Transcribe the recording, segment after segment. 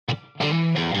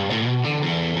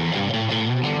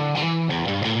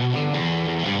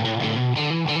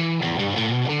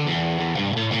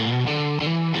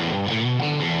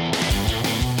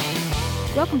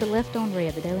Welcome to Left on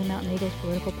Red, the Daily Mountain Eagles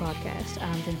political podcast.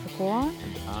 I'm Jennifer Coron.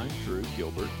 And I'm Drew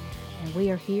Gilbert. And we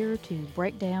are here to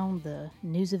break down the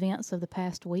news events of the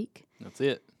past week. That's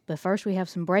it. But first, we have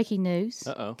some breaking news.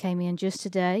 Uh-oh. Came in just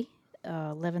today,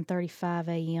 11:35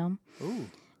 a.m. Ooh.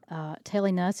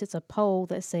 Telling us it's a poll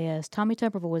that says Tommy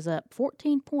Tuberville was up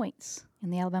 14 points in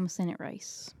the Alabama Senate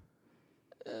race.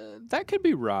 That could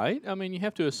be right. I mean, you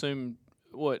have to assume,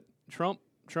 Trump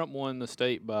won the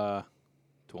state by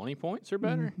 20 points or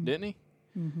better, didn't he?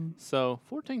 Mm-hmm. So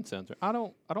 14 sounds right. I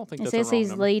don't think it that's says a wrong he's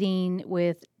number. leading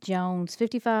with Jones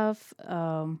 55.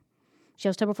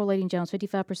 Shows Tuberville leading Jones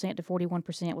 55% to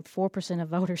 41%, with 4% of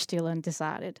voters still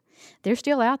undecided. They're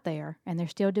still out there, and they're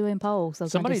still doing polls.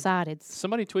 Those undecideds.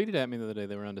 Somebody tweeted at me the other day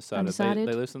they were undecided. Undecided?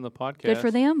 They listened to the podcast. Good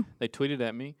for them. They tweeted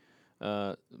at me.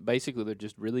 Basically, they're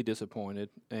just really disappointed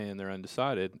and they're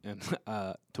undecided. And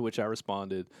to which I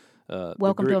responded,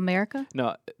 Welcome to America?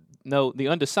 No, the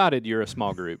undecided, you're a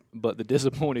small group, but the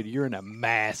disappointed, you're in a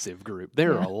massive group.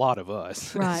 There are a lot of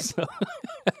us. Right. So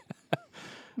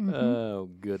oh,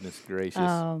 goodness gracious.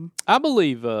 I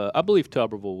believe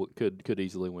Tuberville could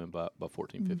easily win by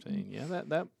 14, 15. Yeah,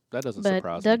 that doesn't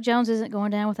surprise Doug me. Jones isn't going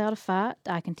down without a fight.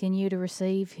 I continue to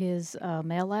receive his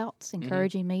mail-outs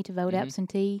encouraging me to vote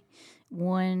absentee.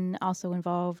 One also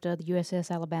involved the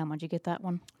USS Alabama. Did you get that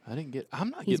one? I'm not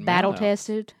getting He's mail battle out.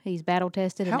 tested. He's battle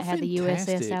tested, and How it had the USS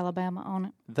fantastic. Alabama on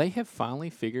it. They have finally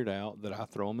figured out that I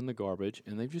throw them in the garbage,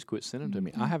 and they've just quit sending them to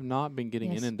me. I have not been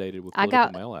getting Yes. inundated with I political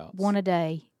got mail-outs. one a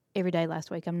day, every day last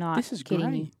week. I'm not This is kidding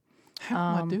great. you.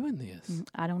 How am I doing this?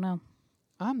 I don't know.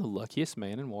 I'm the luckiest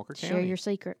man in Walker County. Share your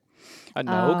secret. I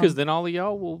know, because then all of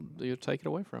y'all will take it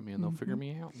away from me, and they'll figure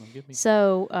me out, and they'll give me.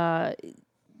 So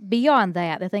beyond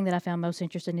that, the thing that I found most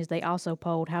interesting is they also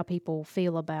polled how people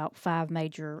feel about 5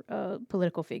 major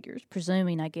political figures,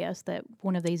 presuming, I guess, that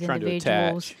one of these Trying to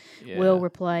individuals attach. will Yeah.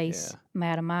 replace Yeah.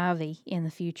 Madam Ivy in the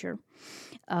future.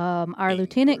 Our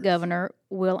Lieutenant Governor,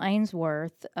 Will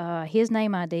Ainsworth, his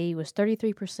name ID was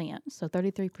 33%. So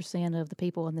 33% of the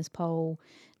people in this poll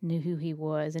knew who he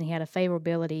was, and he had a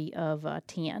favorability of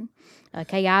 10.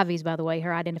 Kay Ivy's, by the way,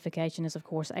 her identification is, of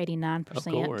course,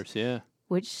 89%. Of course, yeah.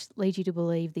 Which leads you to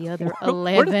believe the other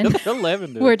Where did 11. the other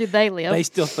 11 do? Where did they live? They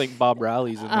still think Bob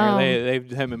Riley's in there. They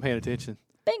haven't been paying attention.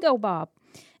 Bingo, Bob.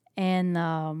 And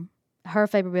her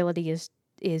favorability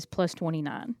is plus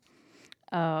 29.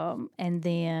 And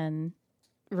then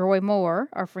Roy Moore,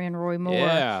 our friend Roy Moore,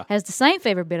 Yeah. has the same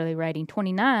favorability rating,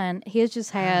 29. His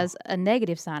just has a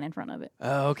negative sign in front of it.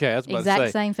 Oh, okay. I was about Exact to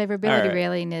say. same favorability All right.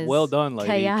 rating as Well done, lady.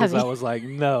 Kay Because I Ivy. was like,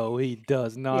 no, he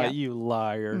does not. Yeah. You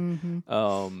liar.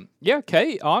 Mhm. Yeah,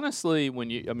 Kay. Honestly,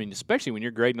 especially when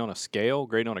you're grading on a scale,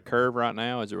 grading on a curve right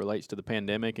now, as it relates to the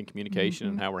pandemic and communication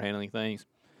and how we're handling things,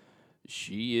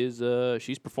 she's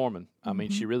performing. I mean,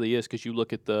 she really is. Because you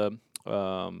look at the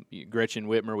Gretchen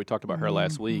Whitmer, we talked about her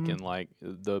last week, and like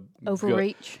the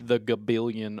Overreach. the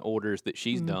gabillion orders that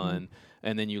she's done,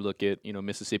 and then you look at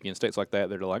Mississippi and states like that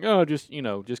that are like, oh, just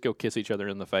go kiss each other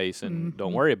in the face and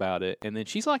don't worry about it, and then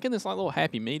she's like in this like little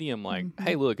happy medium, like,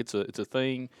 hey, look, it's a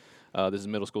thing. This is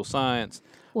middle school science.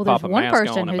 Well, Pop there's a one mask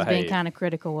person on and who's been behave. kind of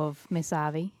critical of Miss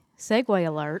Ivy. Segue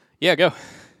alert. Yeah, go.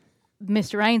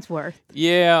 Mr. Ainsworth.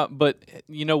 Yeah, but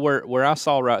where I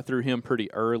saw right through him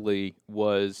pretty early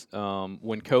was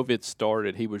when COVID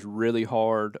started. He was really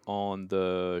hard on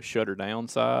the shut her down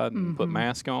side and put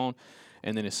mask on,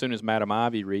 and then as soon as Madam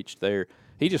Ivy reached there,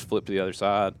 he just flipped to the other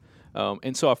side.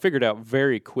 And so I figured out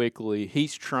very quickly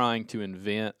he's trying to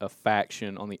invent a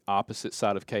faction on the opposite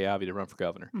side of Kay Ivy to run for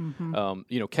governor.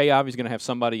 Kay Ivy's going to have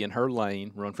somebody in her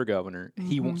lane run for governor.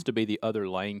 He wants to be the other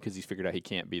lane because he's figured out he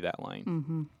can't be that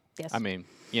lane. Yes. I mean,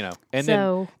 and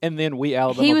So, then we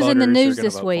Alabama he was in the voters are news gonna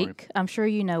this vote for him. week. I'm sure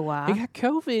you know why. He got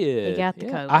COVID. He got the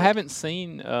Yeah. COVID. I haven't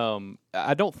seen.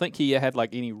 I don't think he had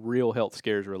like any real health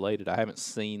scares related. I haven't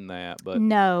seen that, but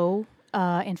No.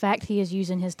 In fact, he is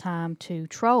using his time to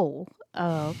troll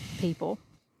people.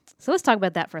 So let's talk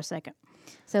about that for a second.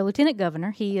 So Lieutenant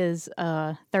Governor, he is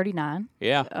 39.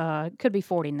 yeah, Could be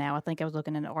 40 now. I think I was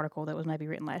looking at an article that was maybe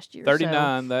written last year.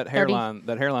 39. So That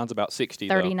hairline's about 60.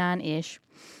 39-ish.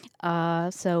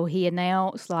 So he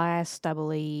announced last, I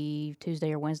believe,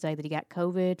 Tuesday or Wednesday that he got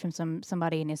COVID from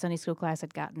somebody in his Sunday school class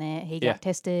had gotten it. He Yeah. got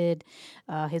tested.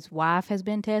 His wife has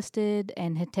been tested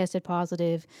and had tested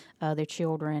positive. Their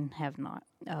children have not.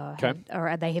 Okay.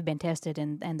 Or they have been tested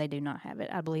and they do not have it.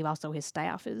 I believe also his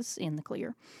staff is in the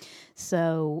clear.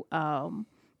 So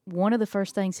one of the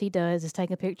first things he does is take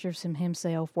a picture of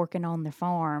himself working on the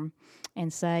farm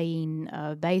and saying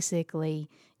basically,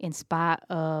 in spite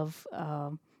of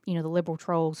the liberal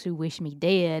trolls who wish me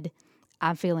dead,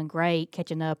 I'm feeling great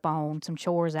catching up on some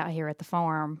chores out here at the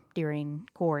farm during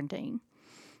quarantine.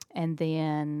 And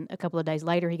then a couple of days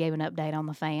later, he gave an update on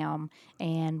the fam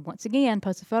and once again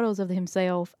posted photos of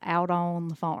himself out on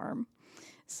the farm.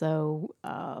 So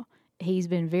he's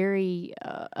been very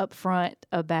upfront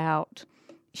about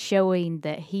showing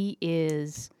that he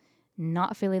is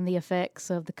not feeling the effects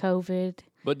of the COVID.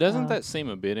 But doesn't that seem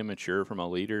a bit immature from a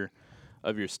leader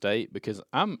of your state? Because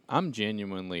I'm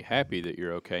genuinely happy that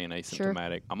you're okay and asymptomatic.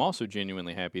 Sure. I'm also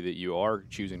genuinely happy that you are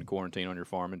choosing to quarantine on your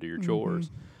farm and do your chores.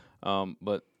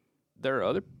 But there are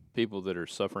other people that are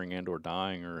suffering and or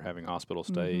dying or having hospital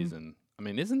stays. And, I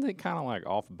mean, isn't it kind of like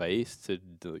off base to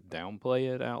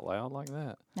downplay it out loud like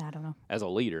that? I don't know. As a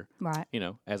leader. Right. You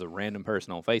know, as a random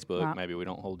person on Facebook, right. maybe we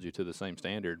don't hold you to the same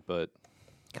standard, but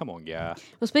come on, guy.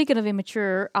 Well, speaking of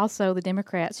immature, also the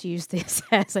Democrats used this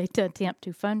as a attempt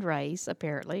to fundraise,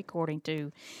 apparently, according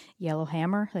to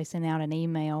Yellowhammer. They sent out an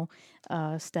email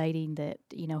stating that,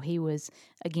 you know, he was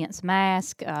against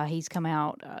masks. He's come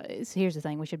out. Here's the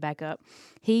thing. We should back up.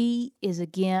 He is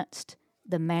against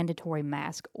the mandatory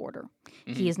mask order.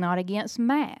 He is not against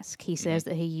masks. He says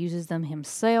that he uses them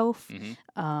himself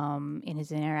in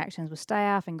his interactions with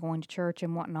staff and going to church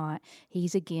and whatnot.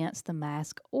 He's against the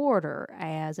mask order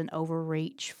as an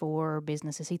overreach for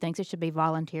businesses. He thinks it should be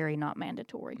voluntary, not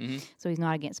mandatory. So he's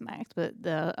not against masks. But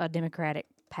the Democratic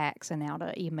PAC sent out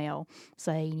an email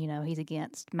saying, you know, he's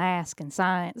against masks and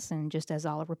science, and just as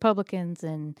all Republicans,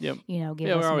 and you know, give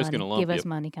us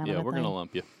money kind of thing. Yeah, we're going to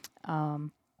lump you.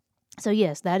 So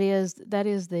yes, that is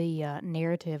the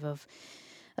narrative of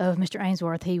Mr.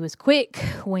 Ainsworth. He was quick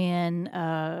when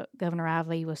Governor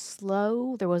Ivey was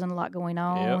slow. There wasn't a lot going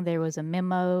on. There was a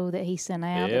memo that he sent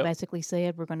out that basically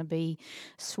said we're going to be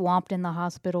swamped in the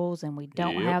hospitals and we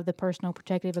don't have the personal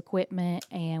protective equipment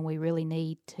and we really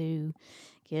need to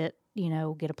get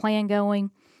a plan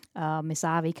going. Miss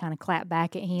Ivey kind of clapped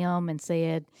back at him and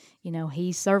said, you know,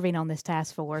 he's serving on this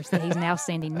task force that he's now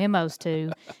sending memos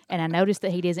to. And I noticed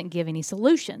that he doesn't give any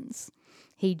solutions.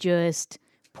 He just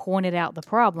pointed out the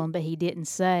problem, but he didn't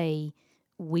say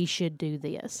we should do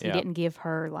this. He didn't give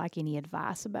her like any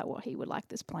advice about what he would like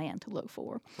this plan to look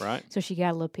for. Right. So she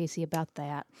got a little pissy about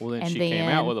that. Well, then she came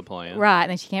out with a plan. Right.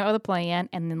 And then she came out with a plan.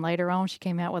 And then later on, she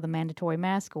came out with a mandatory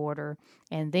mask order.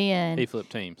 And then he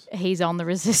flipped teams. He's on the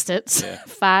resistance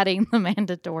fighting the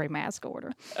mandatory mask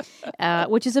order,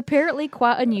 which is apparently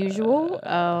quite unusual.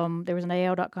 There was an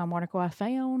AL.com article I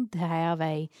found to have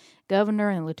a governor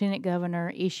and a lieutenant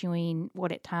governor issuing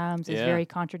what at times is very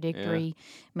contradictory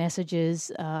messages.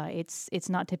 It's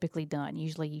not typically done.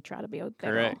 Usually you try to be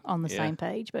on the same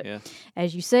page. But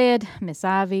as you said, Miss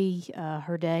Ivey,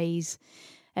 her days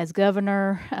as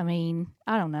governor, I mean,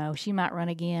 I don't know. She might run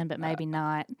again, but maybe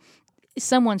not.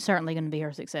 Someone's certainly going to be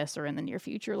her successor in the near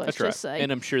future. Let's just say,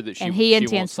 and I'm sure that he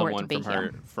intends wants for it to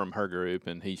someone be from her group,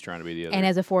 and he's trying to be the other. And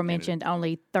as aforementioned,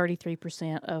 only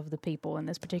 33% of the people in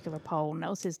this particular poll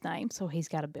knows his name, so he's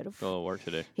got a bit of work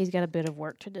to do. He's got a bit of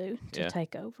work to do to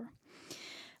take over.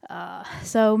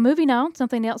 So moving on,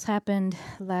 something else happened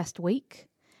last week.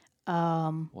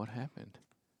 What happened?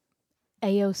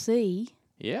 AOC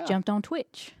jumped on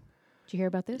Twitch. Did you hear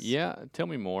about this? Yeah, tell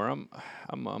me more.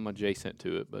 I'm adjacent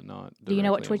to it, but not. Do you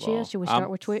know what Twitch is? Should we start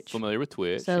with Twitch? Familiar with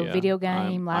Twitch. So video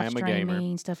game, live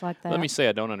streaming, stuff like that. Let me say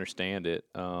I don't understand it.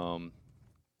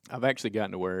 I've actually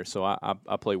gotten to where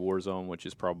I play Warzone, which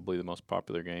is probably the most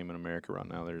popular game in America right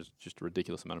now. There's just a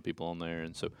ridiculous amount of people on there,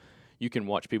 and so you can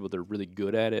watch people that are really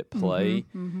good at it play,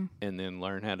 and then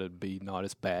learn how to be not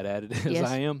as bad at it as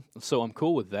I am. So I'm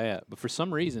cool with that. But for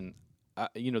some reason,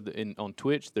 on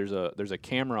Twitch, there's a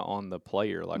camera on the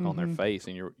player, like on their face,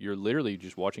 and you're literally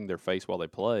just watching their face while they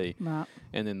play,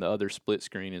 and then the other split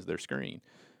screen is their screen.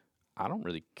 I don't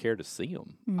really care to see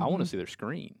them. I want to see their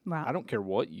screen. Right. I don't care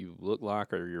what you look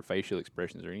like or your facial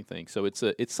expressions or anything. So it's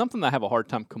something that I have a hard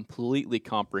time completely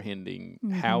comprehending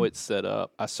how it's set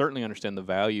up. I certainly understand the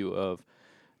value of,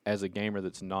 as a gamer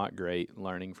that's not great,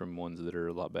 learning from ones that are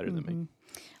a lot better than me.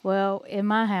 Well, in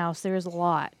my house, there's a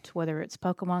lot, whether it's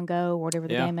Pokemon Go or whatever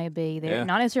the game may be. They're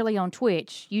not necessarily on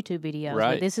Twitch, YouTube videos.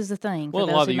 Right. But this is the thing. Well,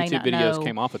 for a lot those of the who may YouTube not videos know,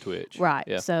 came off of Twitch. Right.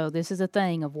 Yeah. So this is a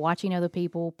thing of watching other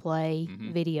people play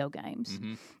video games,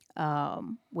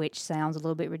 which sounds a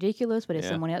little bit ridiculous, but as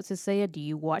someone else has said, do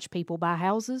you watch people buy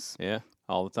houses? Yeah,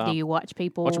 all the time. Do you watch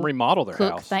people watch them remodel their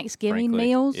cook house, Thanksgiving frankly.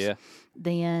 meals? Yeah.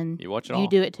 Then you watch it all. You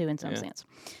do it too in some sense.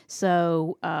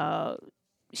 So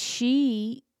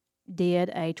she did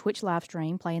a Twitch live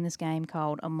stream playing this game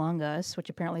called Among Us, which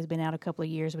apparently has been out a couple of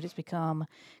years, but it's become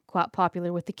quite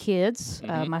popular with the kids.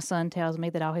 My son tells me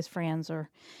that all his friends are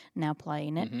now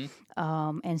playing it.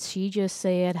 And she just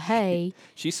said, hey.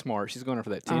 She's smart. She's going for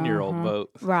that 10-year-old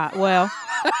vote. Right. Well,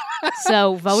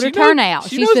 so voter She knows- turnout.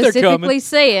 she She knows they're specifically coming.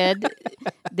 said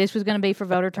this was going to be for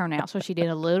voter turnout. So she did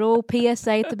a little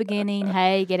PSA at the beginning.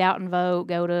 Hey, get out and vote.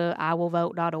 Go to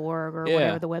iwillvote.org or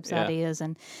whatever the website is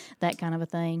and that kind of a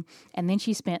thing. And then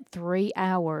she spent 3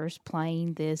 hours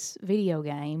playing this video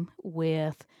game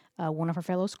with one of her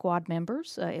fellow squad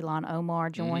members. Ilan Omar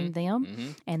joined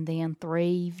them. And then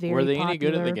 3 very Were they popular... any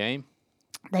good at the game?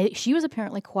 She was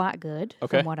apparently quite good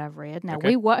from what I've read. Now,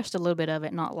 we watched a little bit of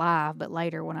it, not live, but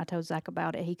later when I told Zach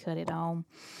about it, he cut it on,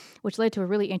 which led to a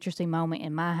really interesting moment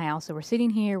in my house. So we're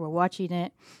sitting here, we're watching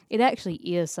it. It actually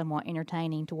is somewhat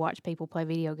entertaining to watch people play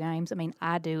video games. I mean,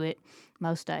 I do it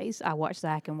most days. I watch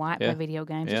Zach and White play video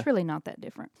games. It's really not that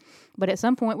different. But at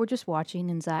some point, we're just watching,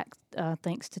 and Zach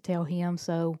thinks to tell him,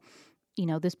 so,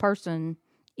 this person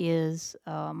is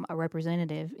a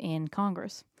representative in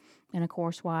Congress. And, of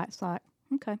course, White's like,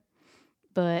 okay.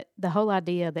 But the whole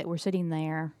idea that we're sitting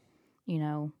there,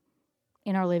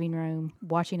 in our living room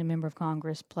watching a member of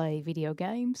Congress play video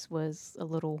games was a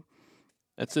little...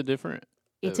 That's a different...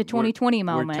 It's a 2020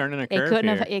 moment. We're turning a curve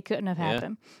It couldn't have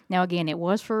happened. Now, again, it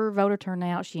was for voter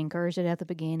turnout. She encouraged it at the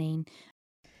beginning.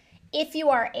 If you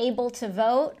are able to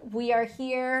vote, we are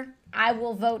here,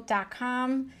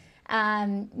 iwillvote.com.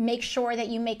 Make sure that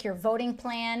you make your voting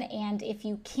plan, and if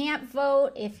you can't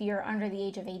vote, if you're under the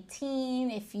age of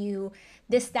 18, if you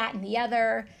this, that, and the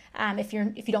other, if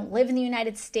you don't live in the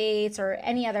United States or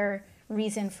any other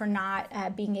reason for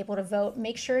not being able to vote,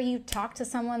 make sure you talk to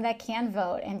someone that can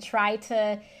vote and try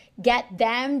to direct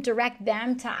them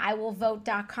to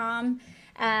iwillvote.com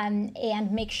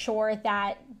and make sure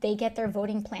that they get their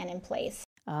voting plan in place.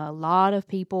 A lot of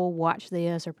people watched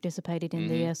this or participated in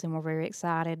this and were very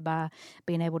excited by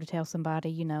being able to tell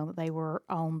somebody, that they were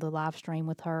on the live stream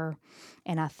with her.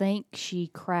 And I think she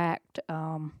cracked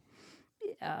in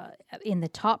the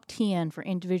top 10 for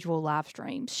individual live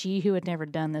streams. She, who had never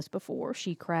done this before,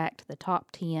 she cracked the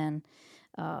top 10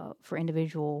 for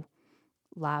individual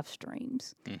live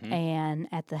streams. And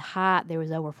at the height, there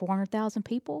was over 400,000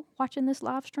 people watching this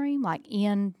live stream, like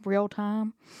in real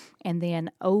time. And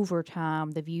then over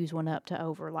time, the views went up to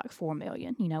over like 4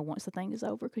 million, once the thing is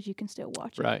over, because you can still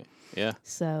watch it. Right, yeah.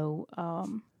 So,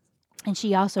 and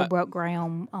she also broke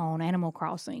ground on Animal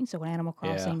Crossing. So when Animal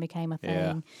Crossing became a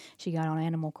thing, she got on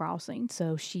Animal Crossing.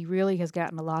 So she really has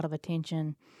gotten a lot of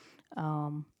attention,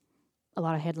 a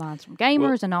lot of headlines from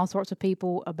gamers and all sorts of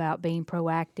people about being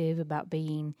proactive, about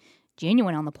being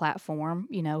genuine on the platform.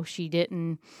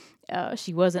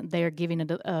 She wasn't there giving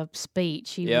a speech.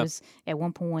 She was, at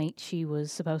one point, she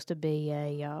was supposed to be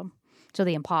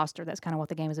the imposter. That's kind of what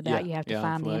the game is about. You have to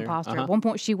find the imposter. At one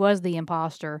point, she was the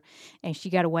imposter, and she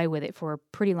got away with it for a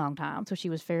pretty long time. So she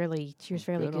was fairly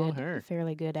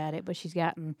good at it. But she's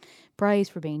gotten praise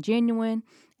for being genuine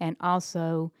and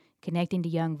also connecting to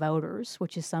young voters,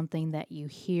 which is something that you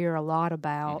hear a lot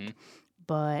about,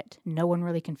 but no one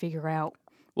really can figure out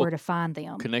where to find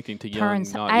them. Connecting to young,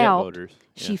 Turns not out, yet voters.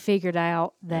 She figured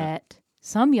out that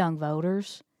some young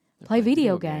voters play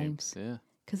video games. Yeah.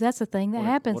 Because that's the thing that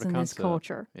happens in this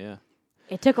culture. Yeah.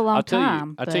 It took a long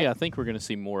time. I tell you, I think we're going to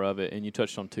see more of it, and you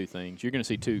touched on two things. You're going to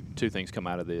see two things come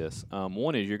out of this.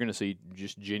 One is you're going to see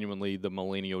just genuinely the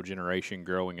millennial generation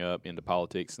growing up into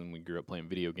politics, and we grew up playing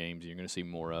video games. You're going to see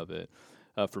more of it.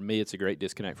 For me, it's a great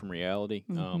disconnect from reality.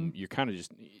 You're kind of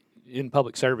just in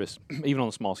public service, even on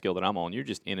the small scale that I'm on, you're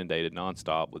just inundated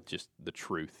nonstop with just the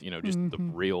truth, just the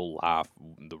real life,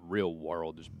 the real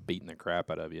world just beating the crap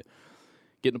out of you.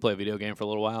 Getting to play a video game for a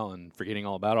little while and forgetting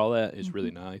all about all that is really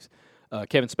nice.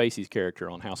 Kevin Spacey's character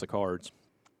on House of Cards,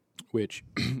 which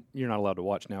you're not allowed to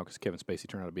watch now because Kevin Spacey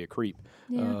turned out to be a creep.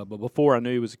 Yeah. But before I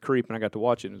knew he was a creep and I got to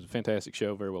watch it, it was a fantastic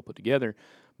show, very well put together.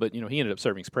 But, he ended up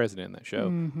serving as president in that show.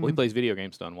 Well, he plays video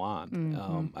games to unwind.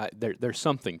 There's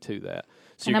something to that.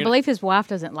 So and I believe his wife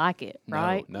doesn't like it,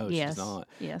 right? No, yes. she's not.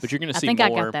 Yes. But you're going to see more. I think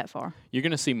more, I got that far. You're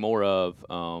going to see more of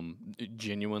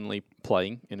genuinely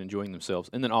playing and enjoying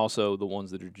themselves, and then also the ones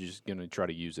that are just going to try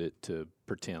to use it to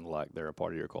pretend like they're a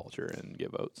part of your culture and get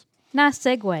votes. Nice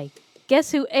segue.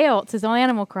 Guess who else is on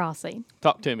Animal Crossing?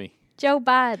 Talk to me. Joe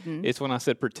Biden. It's when I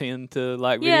said pretend to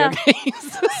like video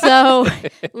games. So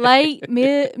late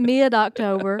mid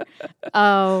October,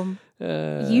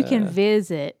 You can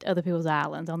visit other people's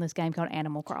islands on this game called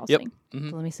Animal Crossing. Mm-hmm.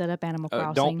 So let me set up Animal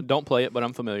Crossing. Don't play it, but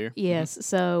I'm familiar. Yes,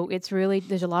 so it's really,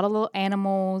 there's a lot of little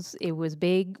animals. It was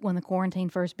big when the quarantine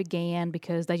first began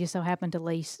because they just so happened to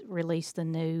release the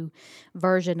new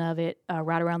version of it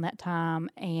right around that time,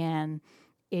 and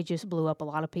it just blew up a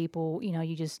lot of people. You know,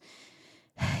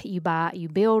 you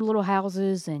build little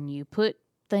houses and you put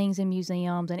things in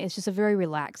museums, and it's just a very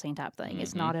relaxing type thing. Mm-hmm.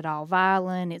 It's not at all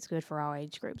violent. It's good for all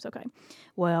age groups. Okay.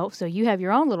 Well, so you have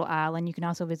your own little island. You can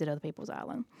also visit other people's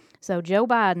island. So Joe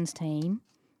Biden's team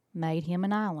made him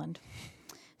an island.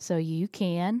 So you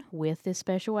can, with this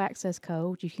special access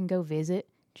code, you can go visit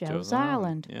Joe's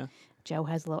island. Yeah. Joe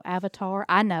has a little avatar.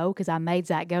 I know because I made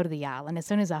Zach go to the island as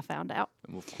soon as I found out.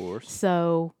 Of course.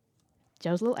 So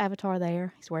Joe's little avatar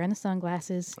there. He's wearing the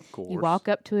sunglasses. Of course. You walk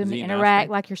up to him, Is he you an interact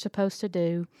Oscar? like you're supposed to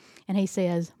do, and he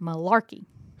says, malarkey.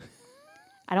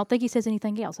 I don't think he says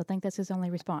anything else. I think that's his only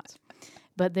response.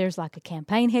 But there's like a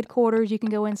campaign headquarters you can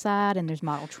go inside, and there's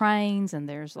model trains, and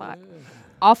there's like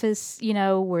office, you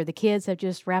know, where the kids have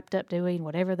just wrapped up doing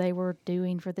whatever they were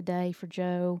doing for the day for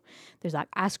Joe. There's like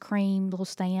ice cream, little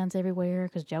stands everywhere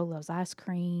because Joe loves ice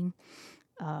cream.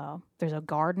 There's a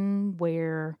garden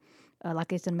where,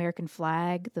 like it's an American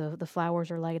flag. The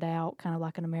flowers are laid out kind of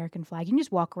like an American flag. You can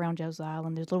just walk around Joe's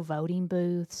Island. There's little voting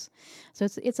booths. So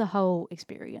it's a whole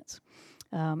experience.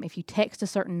 If you text a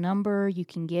certain number, you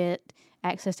can get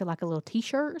access to like a little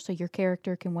T-shirt, so your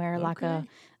character can wear like a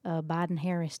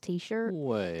Biden-Harris T-shirt.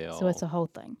 Well. So it's a whole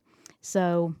thing.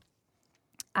 So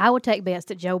I would take bets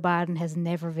that Joe Biden has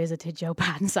never visited Joe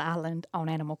Biden's island on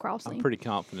Animal Crossing. I'm pretty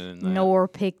confident in that. Nor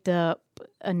picked up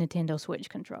a Nintendo Switch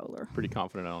controller. Pretty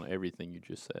confident on everything you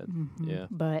just said. Mm-hmm. Yeah.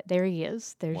 But there he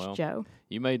is. There's Well, Joe.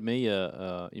 You made me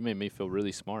feel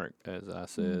really smart, as I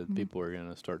said. People are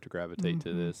going to start to gravitate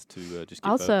to this to just get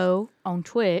Also on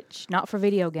Twitch, not for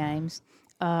video games,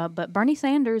 but Bernie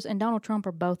Sanders and Donald Trump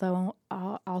are both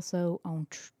also on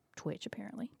Twitch,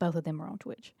 apparently. Both of them are on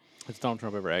Twitch. Has Donald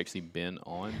Trump ever actually been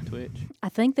on Twitch? I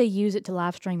think they use it to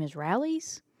live stream his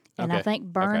rallies. And I Okay. think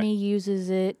Bernie uses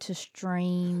it to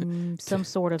stream some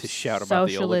sort of to shout about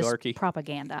the socialist oligarchy?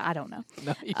 propaganda. I don't know.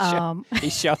 No, he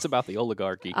shouts about the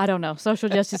oligarchy. I don't know. Social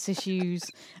justice issues.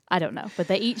 I don't know. But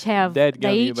they each have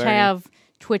Dadgum you, Bernie. have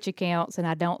Twitch accounts, and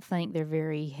I don't think they're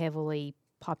very heavily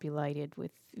populated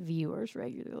with viewers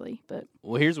regularly. But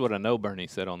Well, here's what I know Bernie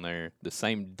said on there. The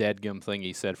same deadgum thing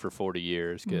he said for 40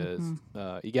 years, because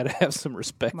you got to have some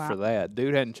respect for Right. that.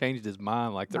 Dude hadn't changed his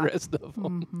mind like the Right. rest of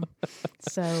them.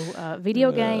 so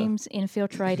video games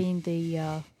infiltrating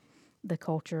the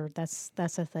culture, that's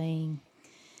a thing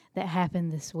that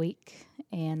happened this week.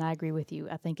 And I agree with you.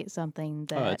 I think it's something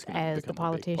that it's gonna as the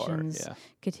become a big part, politicians yeah.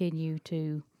 continue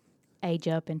to age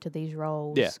up into these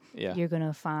roles, Yeah. you're going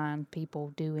to find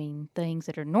people doing things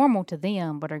that are normal to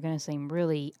them but are going to seem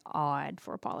really odd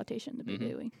for a politician to be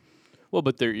doing. Well,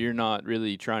 but you're not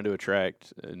really trying to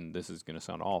attract, and this is going to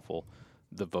sound awful,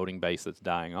 the voting base that's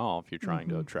dying off. You're trying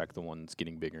to attract the one that's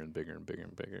getting bigger and bigger and bigger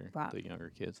and bigger, Right. the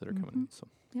younger kids that are coming in. So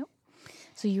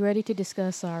So you ready to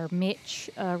discuss our Mitch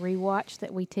rewatch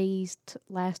that we teased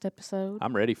last episode?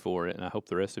 I'm ready for it, and I hope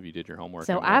the rest of you did your homework.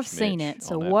 So and I've watched seen Mitch it.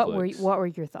 So on what Netflix. were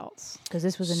your thoughts? Because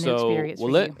this was a new experience for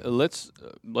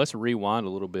you. Let's rewind a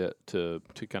little bit to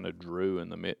kind of Drew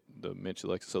and the Mitch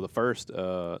election. So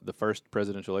the first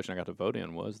presidential election I got to vote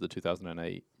in was the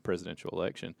 2008 presidential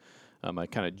election. I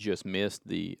kind of just missed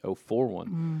the 04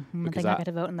 one I because think I got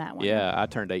to vote in that one. yeah, I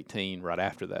turned 18 right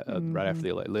after that. Right after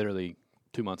the literally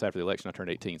 2 months after the election, I turned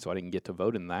 18, so I didn't get to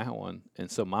vote in that one. And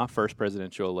so my first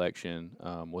presidential election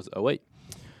was 08.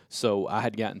 So I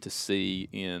had gotten to see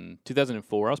in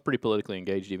 2004, I was pretty politically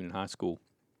engaged even in high school.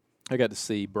 I got to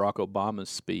see Barack Obama's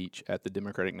speech at the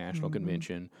Democratic National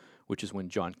Convention, which is when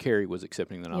John Kerry was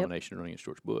accepting the nomination and running against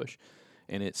George Bush.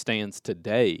 And it stands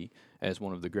today as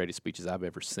one of the greatest speeches I've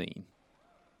ever seen.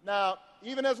 Now,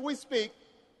 even as we speak,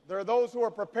 there are those who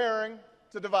are preparing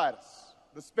to divide us.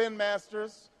 The spin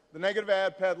masters, the negative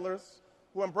ad peddlers,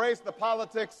 who embrace the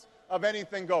politics of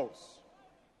anything goes.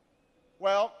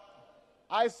 Well,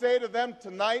 I say to them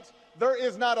tonight, there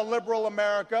is not a liberal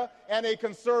America and a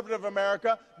conservative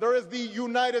America. There is the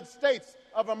United States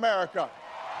of America.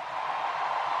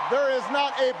 There is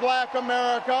not a black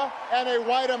America and a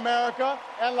white America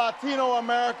and Latino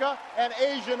America and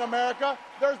Asian America.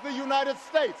 There's the United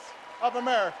States of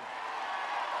America.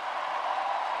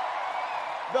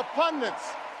 The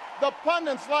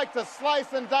pundits like to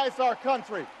slice and dice our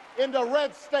country into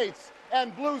red states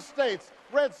and blue states.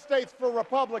 Red states for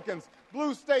Republicans,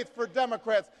 blue states for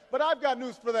Democrats. But I've got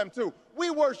news for them, too. We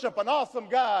worship an awesome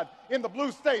God in the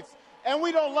blue states, and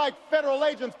we don't like federal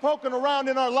agents poking around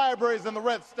in our libraries in the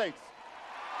red states.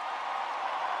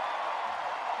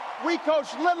 We coach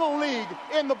Little League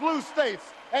in the blue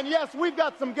states. And yes, we've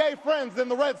got some gay friends in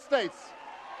the red states.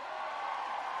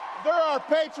 There are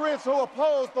patriots who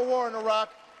opposed the war in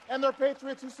Iraq, and there are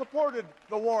patriots who supported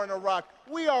the war in Iraq.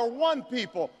 We are one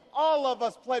people, all of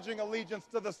us pledging allegiance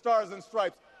to the Stars and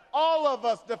Stripes, all of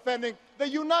us defending the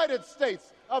United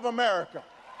States of America.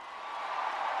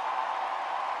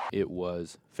 It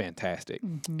was fantastic.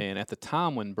 And at the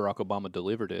time when Barack Obama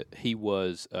delivered it, he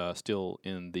was still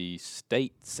in the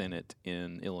state Senate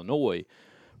in Illinois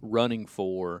running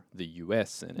for the U.S.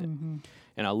 Senate.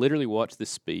 And I literally watched this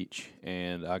speech,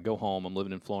 and I go home. I'm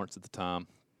living in Florence at the time.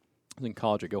 I was in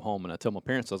college. I go home, and I tell my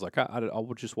parents, I was like, I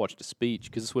would just watch the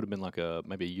speech, because this would have been like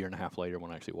maybe a year and a half later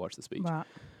when I actually watched the speech. Right.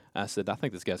 I said, I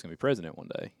think this guy's going to be president one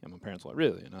day. And my parents were like,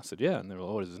 really? And I said, yeah. And they were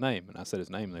like, what is his name? And I said his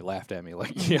name, and they laughed at me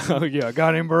like, yeah, I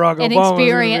got him, Barack Obama. An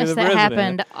experience that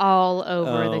happened all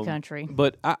over the country.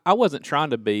 But I wasn't trying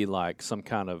to be like some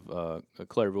kind of a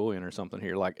clairvoyant or something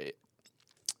here. Like,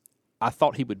 I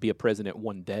thought he would be a president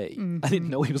one day. I didn't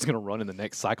know he was going to run in the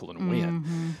next cycle and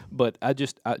win. But I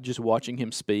just watching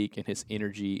him speak and his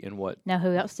energy and what. Now,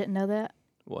 who else didn't know that?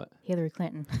 What? Hillary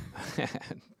Clinton.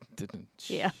 Didn't.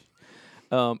 Yeah.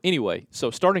 Anyway, so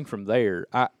starting from there,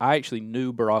 I actually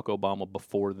knew Barack Obama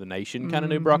before the nation kind of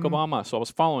knew Barack Obama. So I was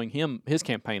following his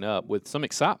campaign up with some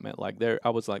excitement. Like I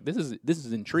was like, this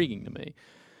is intriguing to me.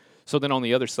 So then on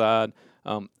the other side,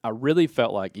 I really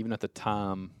felt like even at the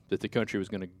time that the country was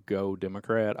going to go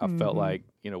Democrat, I felt like,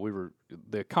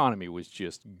 the economy was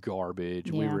just garbage.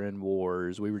 Yeah. We were in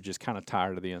wars. We were just kind of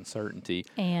tired of the uncertainty.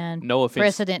 And no offense.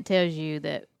 precedent tells you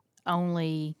that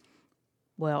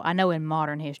I know in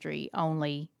modern history,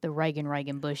 only the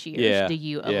Reagan-Bush years do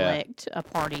you elect a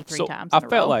party three times in a row. I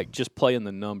felt like just playing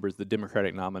the numbers, the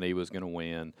Democratic nominee was going to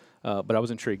win. But I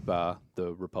was intrigued by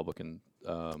the Republican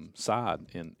side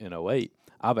in 2008.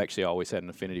 I've actually always had an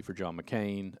affinity for John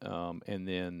McCain. And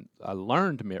then I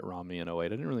learned Mitt Romney in 2008. I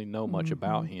didn't really know much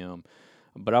about him.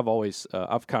 But I've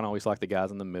kind of always liked the guys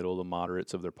in the middle, the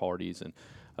moderates of their parties.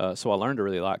 And so I learned to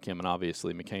really like him, and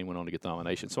obviously McCain went on to get the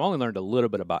nomination. So I only learned a little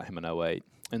bit about him in 2008.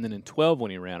 And then in 2012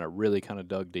 when he ran, I really kind of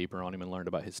dug deeper on him and learned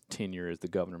about his tenure as the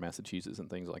governor of Massachusetts and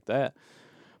things like that.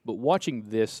 But watching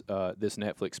this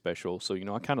Netflix special, so,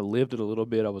 I kind of lived it a little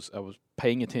bit. I was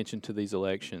paying attention to these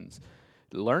elections,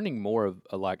 learning more of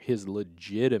like his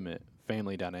legitimate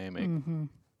family dynamic.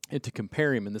 And to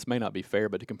compare him, and this may not be fair,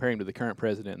 but to compare him to the current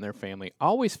president and their family, I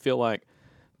always feel like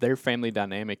their family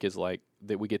dynamic is like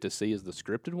that we get to see is the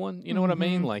scripted one. You know what I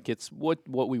mean? Like it's what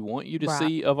we want you to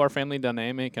see of our family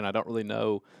dynamic, and I don't really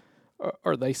know.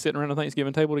 Are they sitting around a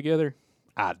Thanksgiving table together?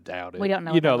 I doubt it. We don't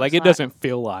know. Like it doesn't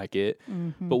feel like it.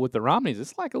 But with the Romneys,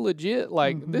 it's like a legit,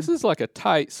 like this is like a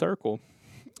tight circle.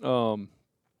 And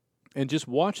just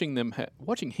watching them,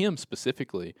 watching him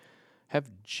specifically, have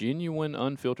genuine,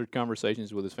 unfiltered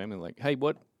conversations with his family. Like, hey,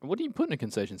 what do you put in a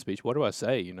concession speech? What do I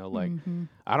say?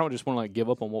 I don't just want to like give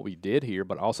up on what we did here,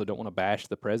 but I also don't want to bash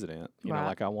the president. You know,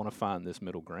 like I want to find this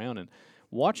middle ground. And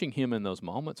watching him in those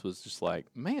moments was just like,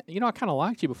 man, I kind of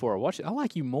liked you before I watched it. I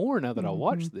like you more now that I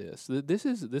watched this. This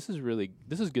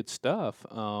is good stuff.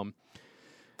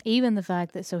 Even the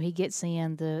fact that he gets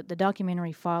in the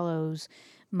documentary follows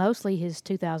mostly his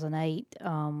 2008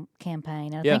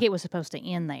 campaign. I think it was supposed to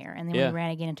end there. And then when he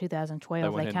ran again in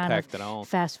 2012, they kind of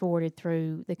fast-forwarded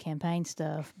through the campaign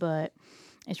stuff. But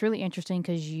it's really interesting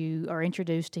because you are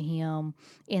introduced to him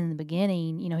in the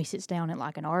beginning. He sits down at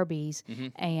like an Arby's,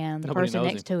 and the person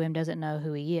next to him doesn't know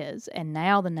who he is. And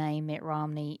now the name Mitt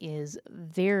Romney is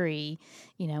very,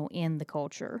 in the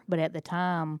culture. But at the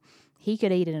time, he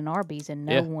could eat at an Arby's and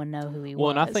no one know who he was. Well,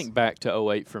 and I think back to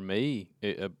 2008 for me,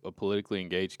 a politically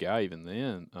engaged guy even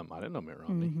then, I didn't know Mitt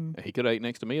Romney. He could have ate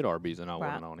next to me at Arby's and I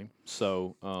wouldn't on him.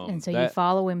 So and so you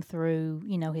follow him through,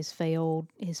 his failed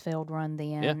run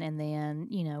then, and then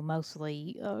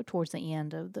mostly towards the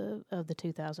end of the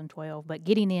 2012. But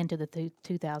getting into the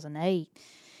 2008.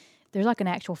 There's like an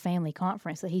actual family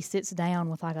conference that he sits down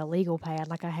with like a legal pad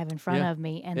like I have in front of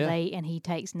me, and he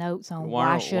takes notes on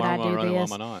why should I do this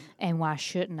and why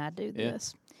shouldn't I do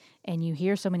this. And you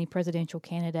hear so many presidential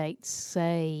candidates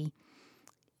say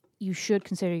you should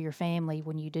consider your family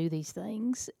when you do these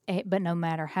things, but no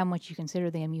matter how much you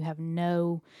consider them, you have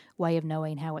no way of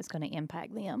knowing how it's going to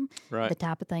impact them. Right. The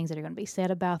type of things that are going to be said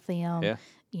about them,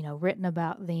 written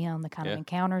about them, the kind of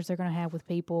encounters they're going to have with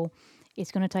people. It's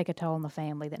going to take a toll on the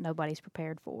family that nobody's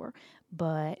prepared for.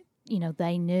 But,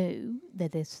 they knew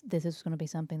that this is going to be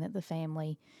something that the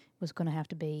family was going to have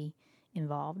to be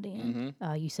involved in.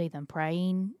 You see them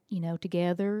praying,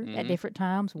 together at different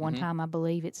times. One time, I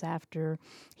believe it's after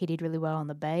he did really well on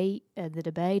the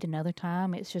debate. Another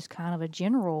time, it's just kind of a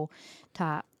general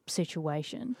type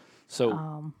situation.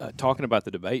 So, talking about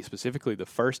the debate, specifically the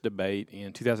first debate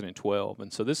in 2012,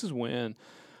 and so this is when,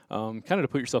 kind of to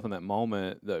put yourself in that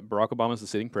moment, that Barack Obama's the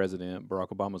sitting president. Barack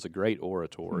Obama's a great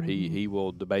orator. He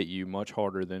will debate you much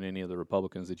harder than any of the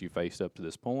Republicans that you faced up to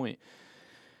this point.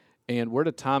 And we're at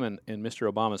a time in Mr.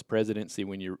 Obama's presidency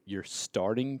when you're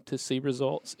starting to see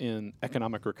results in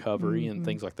economic recovery and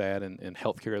things like that, and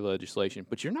healthcare legislation,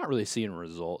 but you're not really seeing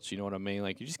results. You know what I mean?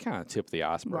 Like, you just kind of tip the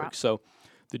iceberg. Right. So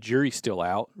the jury's still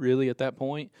out, really, at that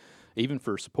point. Even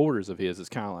for supporters of his, it's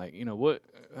kind of like,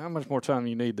 how much more time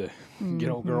you need to get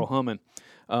old girl humming?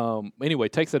 Anyway,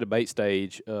 takes the debate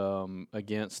stage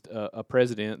against a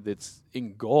president that's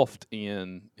engulfed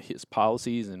in his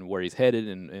policies and where he's headed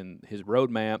and his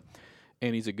roadmap,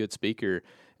 and he's a good speaker.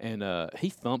 And he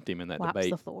thumped him in that Wipes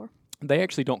debate. the floor. They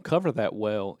actually don't cover that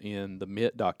well in the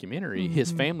Mitt documentary.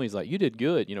 His family's like, you did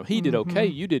good. He did okay.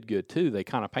 You did good, too. They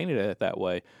kind of painted it that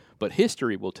way. But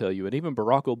history will tell you, and even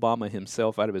Barack Obama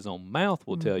himself out of his own mouth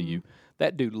will tell you,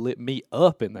 that dude lit me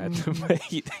up in that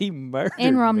debate. He murdered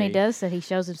And Romney me. does that he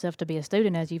shows himself to be a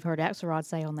student, as you've heard Axelrod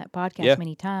say on that podcast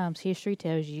many times. History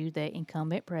tells you that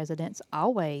incumbent presidents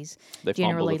always They fumble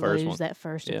generally the first lose one. that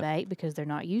first debate because they're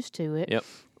not used to it. Yep.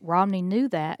 Romney knew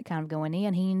that kind of going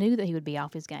in. He knew that he would be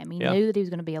off his game. He knew that he was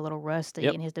going to be a little rusty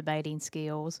in his debating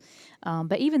skills.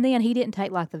 But even then, he didn't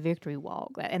take like the victory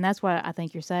walk. And that's what I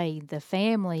think you're saying. The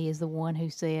family is the one who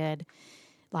said,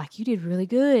 like, you did really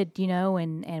good,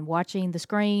 and watching the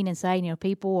screen and saying,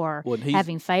 people are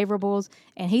having favorables.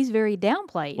 And he's very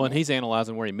downplayed. Well, and he's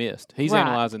analyzing where he missed. He's Right.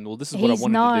 analyzing, well, this is what I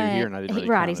wanted to do here, and I didn't really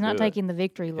Right, kinda he's not do it. taking the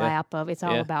victory lap of it's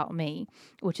all about me,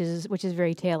 which is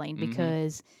very telling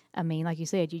because, I mean, like you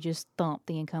said, you just thumped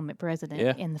the incumbent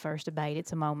president in the first debate.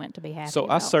 It's a moment to be happy So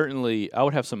about. I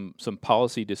would have some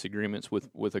policy disagreements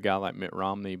with a guy like Mitt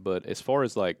Romney, but as far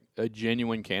as like a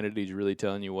genuine candidate who's really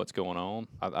telling you what's going on,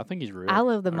 I think he's real. I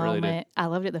love the really do. moment. I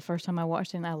loved it the first time I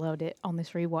watched it, and I loved it on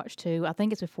this rewatch too. I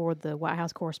think it's before the White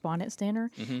House Correspondents'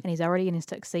 Dinner, and he's already in his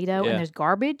tuxedo, and there's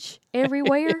garbage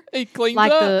everywhere. He cleans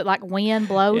like up. like wind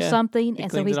blows Yeah, something, he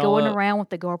and so cleans he's it all going up. around with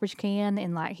the garbage can,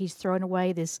 and like he's throwing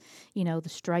away this, the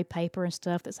stray paper and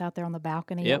stuff that's out there on the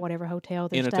balcony Yep. at whatever hotel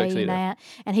they're In a staying tuxedo. at,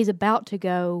 and he's about to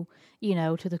go,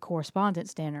 to the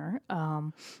Correspondents' Dinner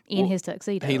in his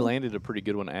tuxedo. He landed a pretty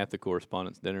good one at the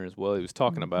Correspondents' Dinner as well. He was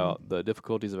talking about the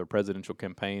difficulties of a presidential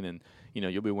campaign, and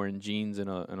you'll be wearing jeans and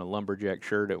a lumberjack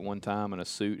shirt at one time and a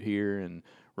suit here and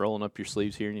rolling up your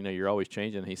sleeves here, and you're always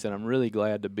changing. He said, I'm really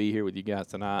glad to be here with you guys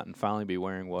tonight and finally be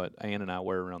wearing what Ann and I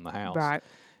wear around the house. Right.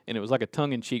 And it was like a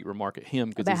tongue-in-cheek remark at him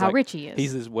because About how rich he is.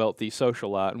 He's this wealthy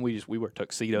socialite, and we wear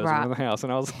tuxedos Right. around the house.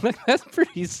 And I was like, that's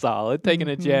pretty solid, taking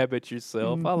a jab at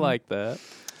yourself. I like that.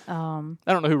 I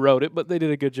don't know who wrote it, but they did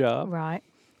a good job. Right.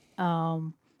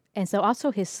 And so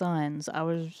also his sons, I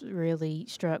was really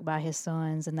struck by his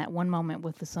sons and that one moment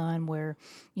with the son where,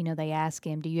 they ask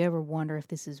him, do you ever wonder if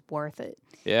this is worth it?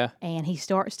 Yeah. And he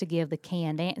starts to give the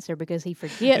canned answer because he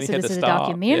forgets that had this to is stop, a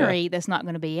documentary that's not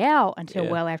going to be out until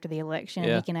well after the election.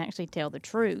 Yeah. He can actually tell the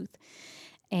truth.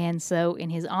 And so in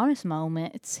his honest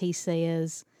moments, he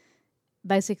says,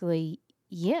 basically,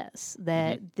 yes,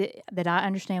 that that I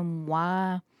understand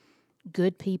why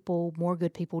more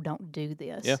good people don't do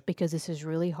this because this is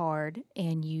really hard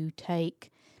and you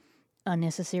take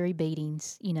unnecessary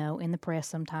beatings, in the press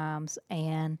sometimes.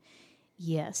 And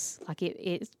yes, like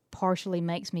it partially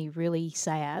makes me really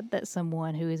sad that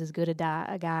someone who is as good a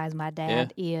guy as my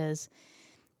dad is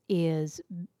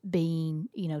being,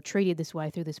 treated this way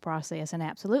through this process. And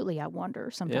absolutely, I wonder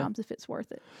sometimes if it's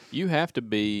worth it. You have to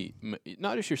be,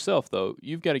 not just yourself, though.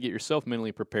 You've got to get yourself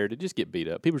mentally prepared to just get beat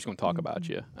up. People are just going to talk about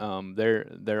you.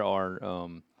 There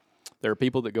are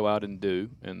people that go out and do,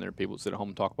 and there are people that sit at home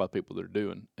and talk about people that are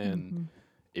doing. And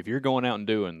if you're going out and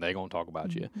doing, they're going to talk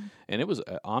about you. And it was,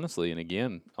 honestly, and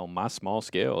again, on my small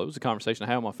scale, it was a conversation I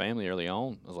had with my family early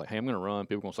on. I was like, hey, I'm going to run.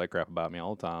 People are going to say crap about me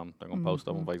all the time. They're going to post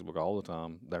up on Facebook all the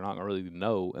time. They're not going to really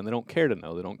know, and they don't care to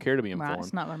know. They don't care to be informed. Right,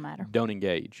 it's not going to matter. Don't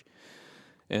engage.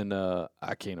 And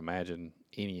I can't imagine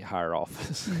any higher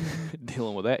office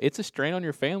dealing with that. It's a strain on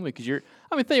your family because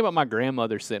think about my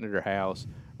grandmother sitting at her house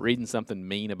reading something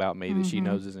mean about me that she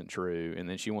knows isn't true, and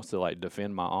then she wants to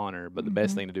defend my honor, but the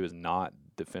best thing to do is not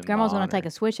defend Grandma's my honor. going to take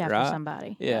a switch after right?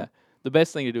 somebody. Yeah. The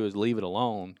best thing to do is leave it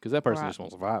alone because that person Right. just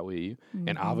wants to fight with you.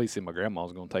 And obviously my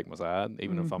grandma's going to take my side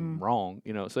even if I'm wrong,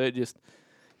 so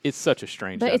it's such a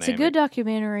strange But dynamic. it's a good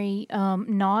documentary,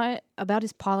 not about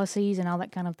his policies and all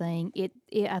that kind of thing. It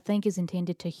I think is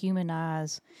intended to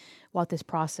humanize what this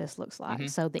process looks like.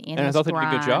 So the endless And I thought they did a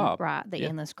grind, good job. right? The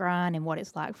endless grind and what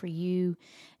it's like for you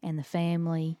and the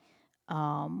family.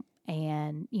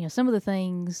 And, some of the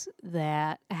things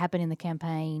that happen in the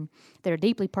campaign that are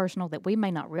deeply personal that we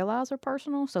may not realize are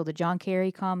personal. So the John Kerry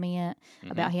comment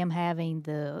about him having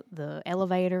the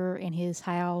elevator in his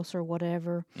house or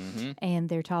whatever. And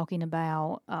they're talking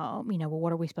about, well,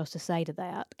 what are we supposed to say to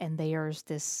that? And there's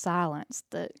this silence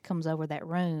that comes over that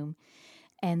room.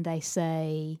 And they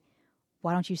say,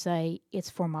 why don't you say it's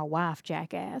for my wife,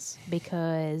 jackass?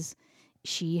 Because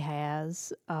she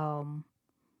has...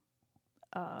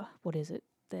 what is it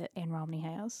that Ann Romney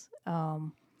has?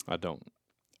 I don't.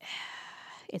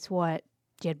 It's what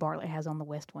Jed Bartlett has on the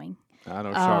West Wing. I know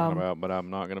what you're talking about, but I'm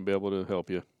not going to be able to help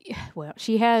you. Well,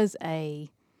 she has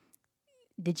a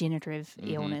degenerative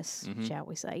illness, shall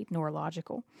we say,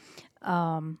 neurological.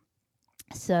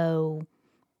 So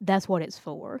that's what it's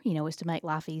for, is to make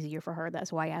life easier for her.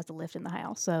 That's why he has to lift in the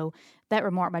house. So that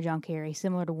remark by John Kerry,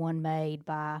 similar to one made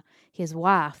by his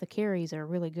wife, the Kerrys are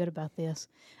really good about this,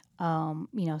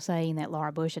 saying that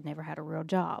Laura Bush had never had a real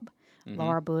job.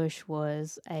 Laura Bush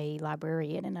was a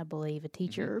librarian and I believe a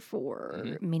teacher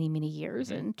for many, many years.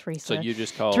 And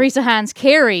Teresa Hines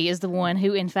Kerry is the one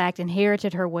who, in fact,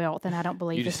 inherited her wealth, and I don't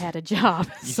believe has had a job.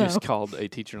 You just called a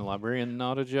teacher and a librarian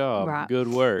not a job. Right. Good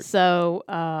work. So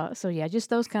yeah,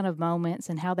 just those kind of moments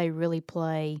and how they really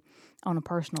play on a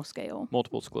personal scale.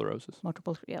 Multiple sclerosis.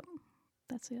 Yep,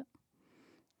 that's it.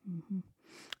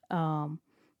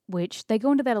 Which they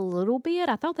go into that a little bit.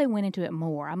 I thought they went into it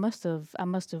more. I must have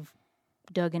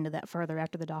dug into that further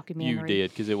after the documentary. You did,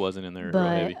 because it wasn't in there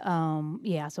but, real heavy.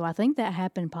 Yeah, so I think that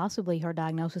happened possibly her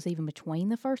diagnosis even between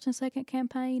the first and second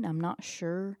campaign. I'm not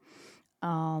sure.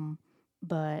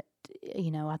 But,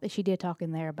 I think she did talk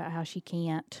in there about how she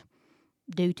can't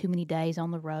do too many days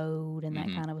on the road and that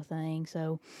kind of a thing.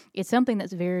 So it's something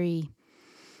that's very,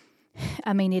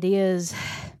 it is...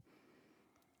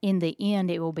 in the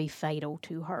end, it will be fatal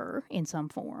to her in some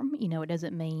form. It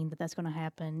doesn't mean that that's going to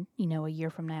happen, a year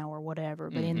from now or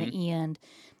whatever. But in the end,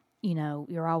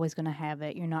 you're always going to have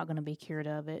it. You're not going to be cured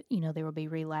of it. There will be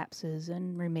relapses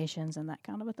and remissions and that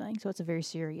kind of a thing. So it's a very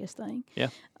serious thing. Yeah.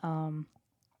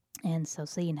 And so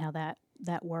seeing how that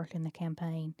worked in the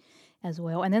campaign as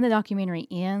well. And then the documentary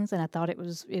ends, and I thought it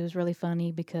was really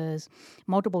funny because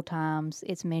multiple times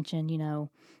it's mentioned,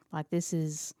 like this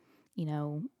is,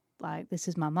 like, this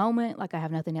is my moment, like I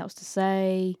have nothing else to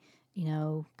say,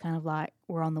 kind of like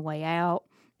we're on the way out,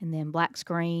 and then black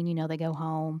screen, they go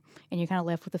home, and you're kind of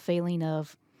left with the feeling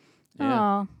of,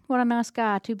 oh, what a nice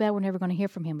guy, too bad we're never going to hear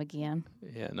from him again.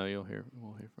 Yeah, no, we'll hear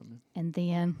from him. And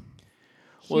then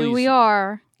here we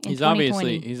are in he's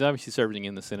 2020. obviously serving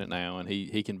in the Senate now, and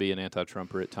he can be an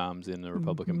anti-Trumper at times in the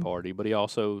Republican Party, but he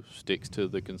also sticks to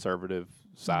the conservative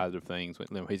side of things.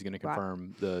 He's going to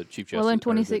confirm the Chief Justice. Well, in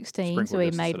 2016, so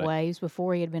he made today. waves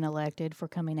before he had been elected for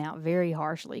coming out very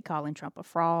harshly, calling Trump a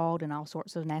fraud and all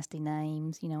sorts of nasty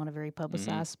names, in a very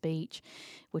publicized speech,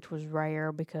 which was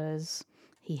rare because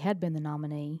he had been the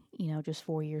nominee, just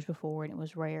 4 years before, and it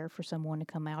was rare for someone to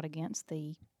come out against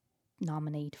the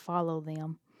nominee to follow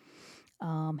them.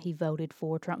 He voted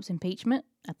for Trump's impeachment.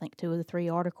 I think 2 of the 3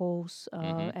 articles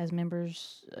as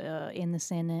members in the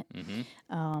Senate.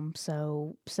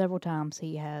 So several times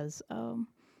he has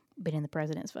been in the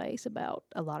president's face about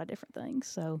a lot of different things.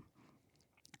 So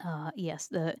yes,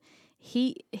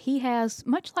 he has,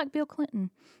 much like Bill Clinton,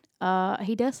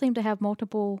 he does seem to have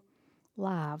multiple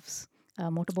lives,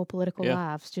 multiple political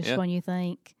lives. Just when you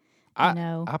think,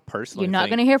 I personally you're not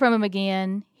going to hear from him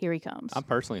again, here he comes. I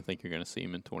personally think you're going to see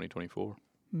him in 2024.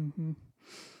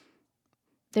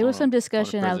 There was some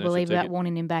discussion, I believe, about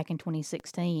wanting him back in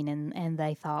 2016, and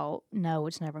they thought, no,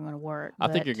 it's never going to work. I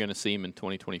think you're going to see him in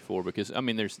 2024 because,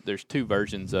 there's 2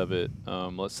 versions of it.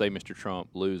 Let's say Mr. Trump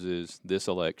loses this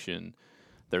election.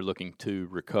 They're looking to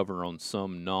recover on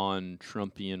some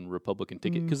non-Trumpian Republican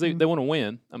ticket because they want to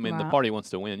win. The party wants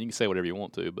to win. You can say whatever you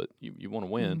want to, but you want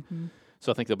to win.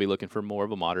 So I think they'll be looking for more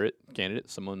of a moderate candidate,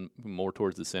 someone more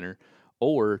towards the center,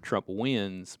 or Trump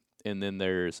wins, and then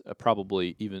there's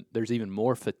even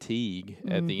more fatigue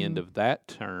at the end of that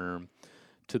term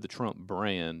to the Trump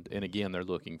brand, and again they're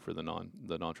looking for the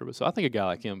non-Trump. So I think a guy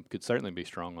like him could certainly be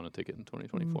strong on a ticket in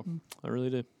 2024. I really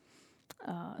do.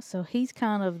 So he's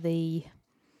kind of the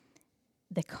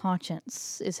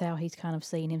conscience is how he's kind of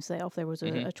seeing himself. There was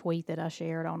a tweet that I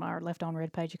shared on our Left on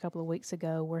Red page a couple of weeks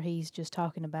ago where he's just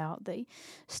talking about the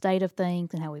state of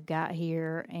things and how we've got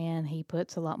here, and he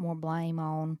puts a lot more blame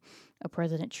on a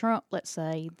President Trump, let's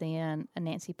say, than a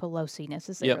Nancy Pelosi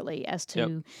necessarily as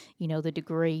to, the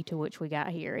degree to which we got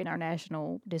here in our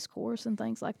national discourse and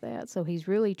things like that. So he's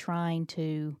really trying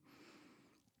to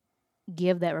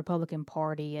give that Republican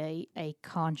Party a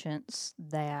conscience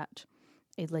that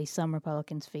at least some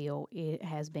Republicans feel it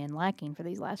has been lacking for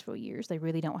these last 4 years. They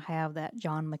really don't have that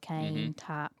John McCain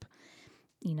type,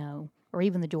 or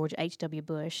even the George H.W.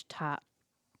 Bush type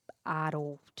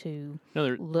idol to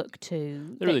look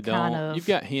to. They really don't. You've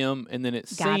got him, and then it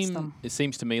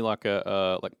seems to me like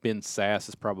like Ben Sasse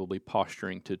is probably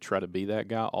posturing to try to be that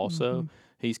guy also.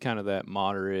 He's kind of that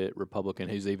moderate Republican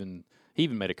who's he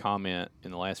even made a comment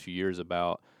in the last few years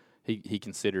about he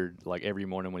considered, like, every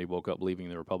morning when he woke up leaving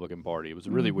the Republican Party. It was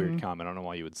a really weird comment. I don't know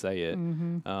why you would say it.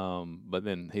 But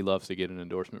then he loves to get an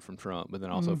endorsement from Trump, but then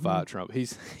also fight Trump.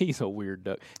 He's a weird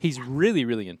duck. He's really,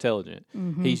 really intelligent.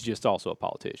 He's just also a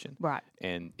politician. Right.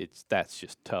 And that's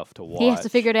just tough to watch. He has to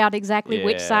figure out exactly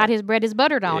which side his bread is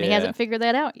buttered on. He hasn't figured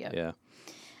that out yet. Yeah.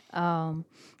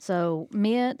 So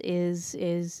Mitt is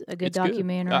a good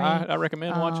documentary. Good. I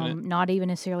recommend watching it. Not even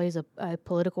necessarily as a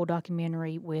political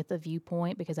documentary with a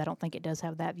viewpoint, because I don't think it does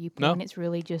have that viewpoint. No. It's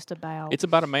really just about... It's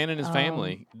about a man and his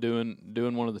family doing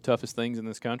one of the toughest things in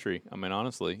this country. I mean,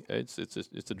 honestly, it's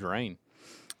a drain.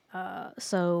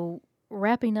 So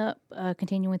wrapping up,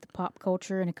 continuing with the pop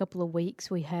culture, in a couple of weeks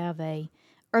we have a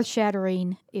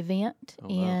earth-shattering event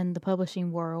in the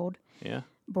publishing world. Yeah.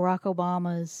 Barack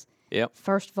Obama's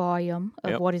first volume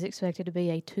of what is expected to be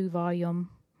a 2-volume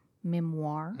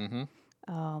memoir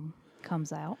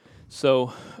comes out.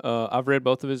 So I've read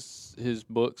both of his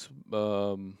books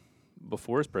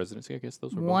before his presidency. I guess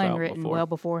those were one both out written before. well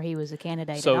before he was a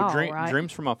candidate. So at all, right?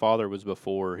 Dreams from My Father was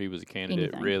before he was a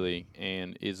candidate, Anything. really,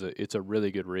 and it's a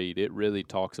really good read. It really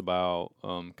talks about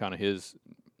kind of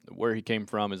where he came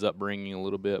from, his upbringing a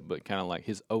little bit, but kind of like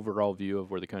his overall view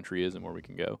of where the country is and where we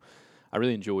can go. I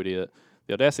really enjoyed it.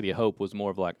 The Audacity of Hope was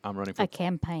more of like, I'm running for a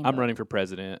campaign. I'm running for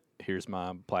president. Here's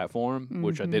my platform,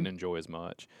 which I didn't enjoy as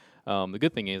much. The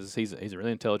good thing is he's a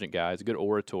really intelligent guy. He's a good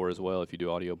orator as well. If you do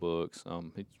audiobooks,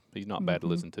 he's not bad to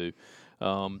listen to.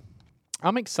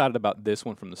 I'm excited about this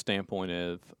one from the standpoint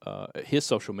of his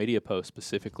social media post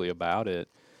specifically about it.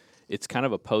 It's kind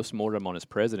of a post-mortem on his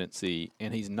presidency,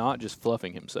 and he's not just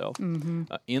fluffing himself.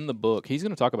 In the book, he's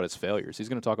going to talk about his failures. He's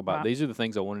going to talk about, these are the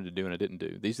things I wanted to do and I didn't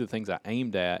do. These are the things I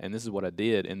aimed at, and this is what I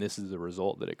did, and this is the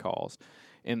result that it caused.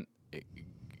 And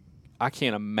I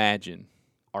can't imagine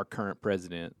our current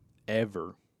president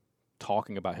ever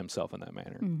talking about himself in that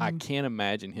manner. I can't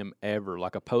imagine him ever,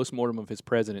 like a post-mortem of his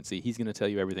presidency, he's going to tell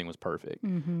you everything was perfect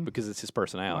because it's his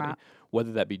personality. Right.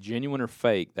 Whether that be genuine or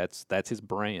fake, that's his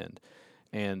brand.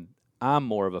 And I'm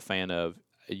more of a fan of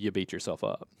you beat yourself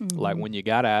up. Like when you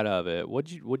got out of it,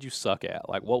 what'd you suck at?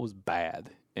 Like what was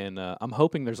bad? And I'm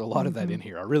hoping there's a lot of that in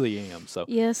here. I really am. So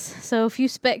yes. So a few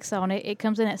specs on it. It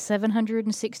comes in at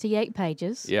 768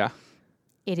 pages. yeah.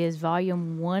 It is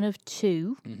volume 1 of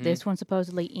 2. This one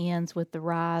supposedly ends with the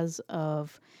rise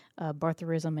of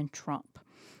birtherism and Trump.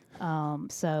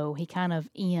 So he kind of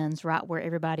ends right where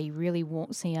everybody really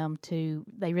wants him to.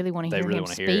 They really want to hear him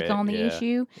speak on the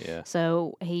issue. Yeah.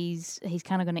 So he's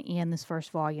kind of going to end this first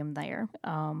volume there.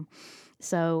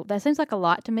 So that seems like a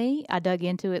lot to me. I dug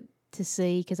into it to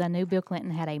see, because I knew Bill Clinton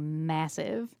had a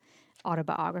massive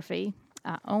autobiography.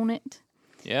 I own it.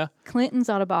 Yeah. Clinton's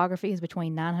autobiography is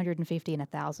between 950 and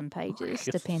 1,000 pages,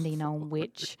 depending on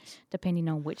which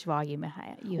volume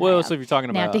you have. So if you're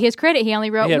talking about... Now, to his credit, he only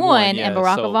wrote one, and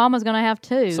Barack Obama's going to have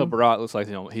 2. So Barack looks like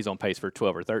he's on pace for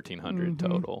 1,200 or 1,300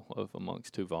 total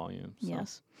amongst 2 volumes. So.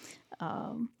 Yes.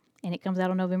 And it comes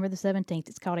out on November the 17th.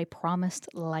 It's called A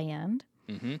Promised Land.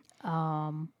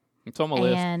 It's on my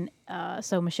list. And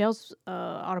so Michelle's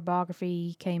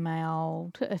autobiography came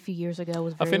out a few years ago.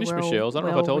 Was very I finished Michelle's. I don't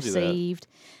know if I told received.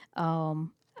 You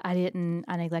that.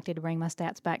 I neglected to bring my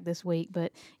stats back this week,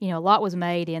 but a lot was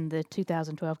made in the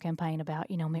 2012 campaign about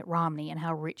Mitt Romney and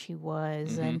how rich he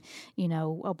was, and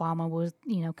Obama was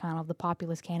kind of the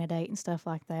populist candidate and stuff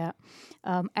like that.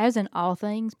 As in all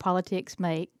things, politics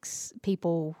makes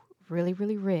people really,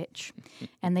 really rich,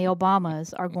 and the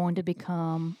Obamas are going to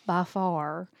become by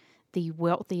far the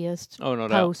wealthiest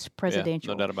post-presidential.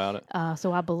 Yeah, no doubt about it.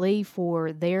 So I believe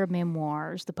for their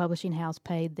memoirs, the publishing house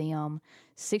paid them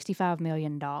 $65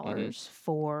 million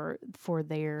for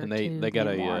their and they got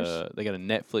memoirs. they got a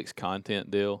Netflix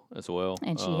content deal as well.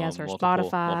 And she has her multiple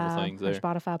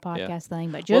Spotify podcast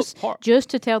thing. But just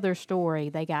to tell their story,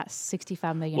 they got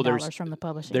 $65 million from the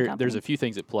publishing company. There's a few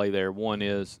things at play there. One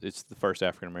is it's the first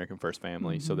African American first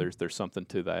family, so there's something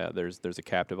to that. There's a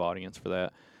captive audience for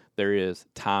that. There is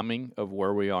timing of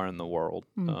where we are in the world.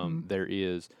 There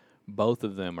is both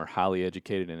of them are highly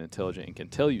educated and intelligent and can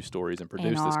tell you stories and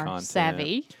produce and this are content.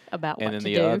 savvy about And what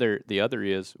then to do. the other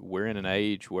is we're in an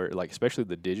age where, like, especially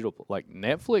the digital, like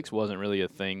Netflix wasn't really a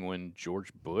thing when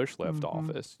George Bush left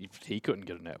office. He couldn't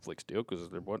get a Netflix deal because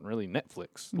there wasn't really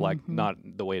Netflix, like not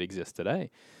the way it exists today.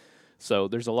 So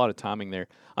there's a lot of timing there.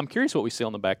 I'm curious what we see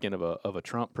on the back end of a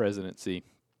Trump presidency.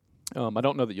 I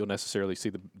don't know that you'll necessarily see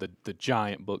the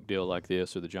giant book deal like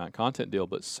this or the giant content deal,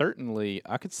 but certainly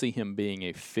I could see him being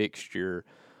a fixture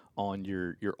on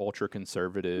your ultra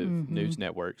conservative news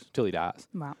networks till he dies.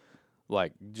 Right.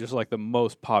 Like just like the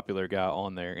most popular guy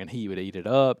on there, and he would eat it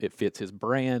up. It fits his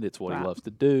brand. It's what he loves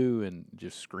to do, and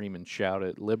just scream and shout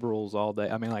at liberals all day.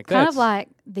 I mean, like Kind that's of like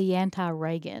the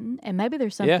anti-Reagan, and maybe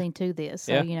there's something to this.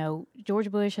 So, you know,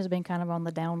 George Bush has been kind of on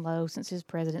the down low since his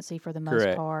presidency for the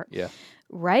most part. Yeah.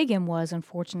 Reagan was,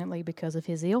 unfortunately, because of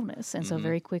his illness. And so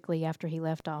very quickly after he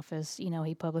left office, you know,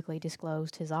 he publicly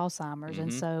disclosed his Alzheimer's.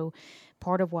 And so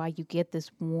part of why you get this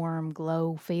warm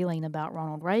glow feeling about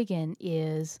Ronald Reagan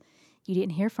is you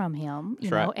didn't hear from him, you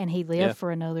know, and he lived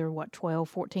for another, 12,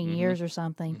 14 years or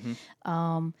something.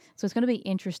 So it's going to be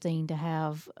interesting to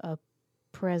have a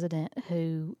president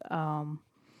who,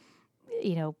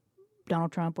 you know,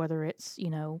 Donald Trump, whether it's, you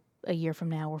know, a year from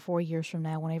now or 4 years from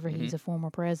now, whenever he's a former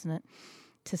president,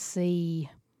 to see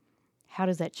how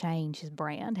does that change his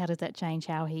brand? How does that change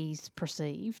how he's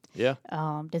perceived? Yeah.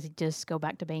 Does he just go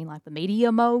back to being like the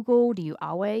media mogul? Do you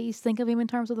always think of him in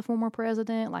terms of the former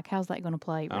president? Like, how's that going to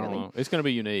play, really? I don't know. It's going to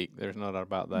be unique. There's no doubt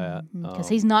about that. Because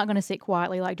he's not going to sit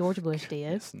quietly like George Bush did.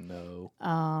 Yes, no.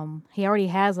 He already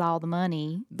has all the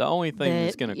money. The only thing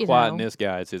that's that, going to you quieten know- this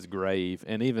guy is his grave,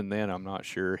 and even then, I'm not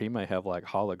sure. He may have like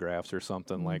holographs or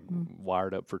something like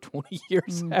wired up for 20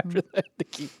 years after that to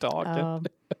keep talking.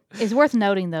 It's worth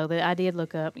noting, though, that I did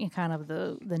look up kind of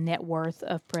the net worth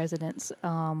of presidents.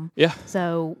 Yeah.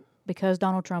 So because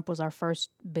Donald Trump was our first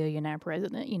billionaire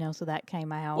president, you know, so that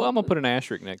came out. Well, I'm gonna put an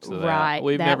asterisk next to that. Right.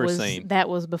 We've that never was, seen. That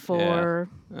was before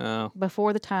Oh,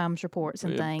 before the Times reports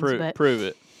and things. but prove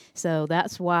it. So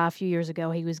that's why a few years ago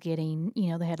he was getting,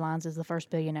 you know, the headlines as the first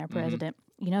billionaire president.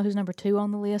 You know who's number 2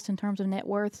 on the list in terms of net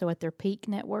worth? So at their peak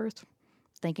net worth?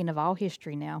 Thinking of all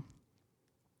history now.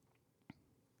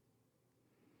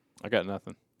 I got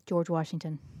nothing. George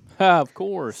Washington. Of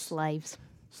course. Slaves.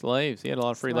 Slaves. He had a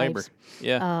lot of free labor. Slaves.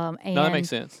 Yeah. And No, that makes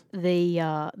sense. the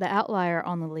outlier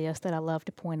on the list that I love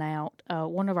to point out,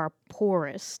 one of our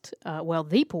poorest,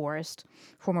 the poorest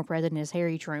former president is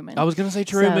Harry Truman. I was going to say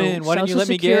Truman. So Why didn't you Social let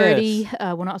me Security, guess?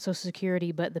 well, not Social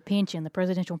Security, but the pension, the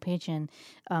presidential pension,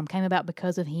 came about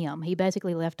because of him. He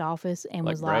basically left office and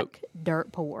Like was broke? like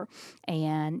dirt poor,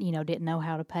 and you know didn't know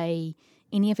how to pay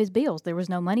any of his bills. There was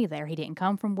no money there. He didn't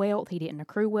come from wealth. He didn't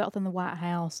accrue wealth in the White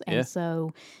House, and Yeah.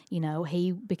 so you know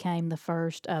he became the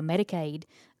first Medicaid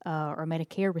or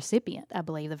Medicare recipient. I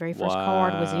believe the very first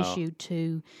card was Wow. issued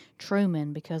to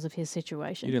Truman because of his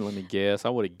situation. You didn't let me guess. I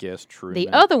would have guessed Truman. The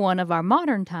other one of our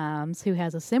modern times who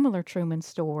has a similar Truman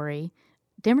story,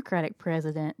 Democratic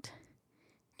president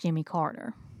Jimmy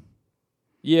Carter.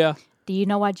 Yeah. Do you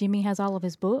know why Jimmy has all of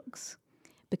his books?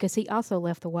 Because he also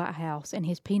left the White House and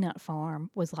his peanut farm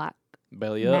was like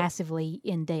Belly up. massively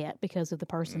in debt because of the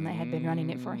person that had been running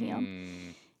it for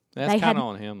him. That's They kind had- of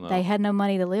on him, though. They had no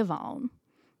money to live on.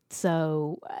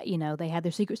 So, you know, they had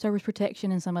their Secret Service protection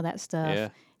and some of that stuff. Yeah.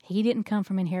 He didn't come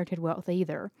from inherited wealth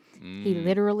either. He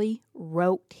literally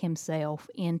roped himself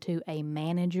into a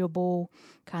manageable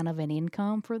kind of an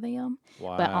income for them.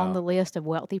 Wow. But on the list of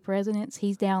wealthy presidents,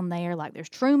 he's down there. Like there's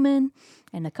Truman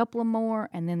and a couple of more,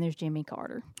 and then there's Jimmy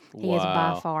Carter. He is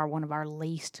by Wow. far one of our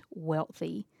least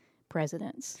wealthy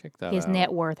presidents. Check that His out.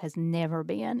 net worth has never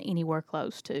been anywhere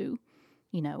close to,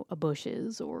 you know, a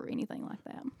Bush's or anything like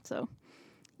that. So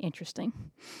interesting.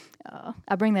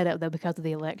 I bring that up though because of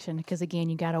the election. Because again,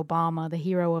 you got Obama, the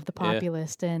hero of the Yeah.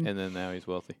 populist, and And then now he's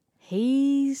wealthy.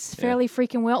 he's fairly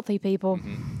freaking wealthy, people.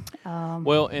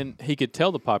 Well, and he could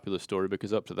tell the populist story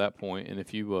because up to that point, and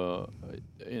if you,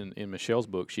 in Michelle's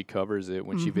book, she covers it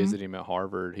when she visited him at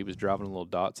Harvard. He was driving a little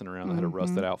Datsun around that had a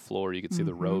rusted out floor. You could see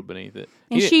the road beneath it.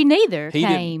 And she neither he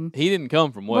came. Didn't, he didn't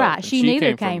come from wealth. Right, and she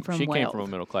neither came from She came wealth. from a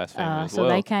middle class family as So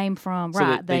well. they came from So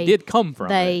right. they did come from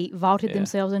They it. vaulted Yeah.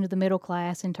 themselves into the middle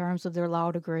class in terms of their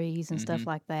law degrees and stuff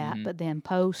like that. But then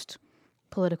post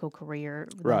political career,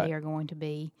 Right. they are going to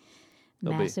be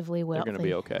They'll be- massively they're wealthy. gonna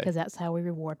be okay. Because that's how we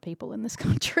reward people in this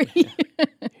country.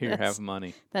 Here, have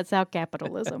money. That's how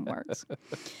capitalism works.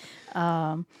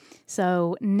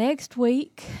 So next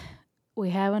week we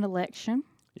have an election.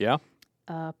 Yeah.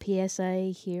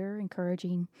 PSA here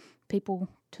encouraging people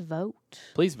to vote.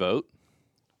 Please vote.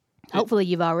 Hopefully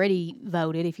you've already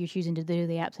voted if you're choosing to do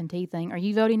the absentee thing. Are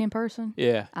you voting in person?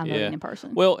 Yeah, I'm voting in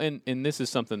person. Well, and this is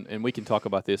something, and we can talk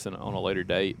about this on a later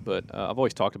date, but I've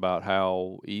always talked about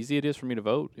how easy it is for me to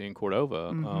vote in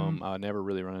Cordova. I never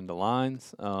really run into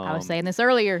lines. I was saying this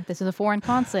earlier. This is a foreign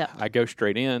concept. I go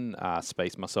straight in. I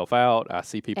space myself out. I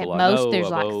see people At I most, know.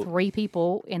 there's I like vote. 3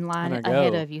 people in line And I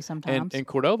ahead go. of you sometimes. And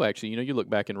Cordova, actually, you look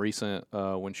back in recent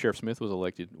when Sheriff Smith was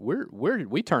elected,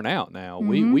 we turn out now.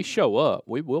 We show up.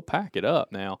 We'll pack it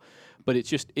up now. But it's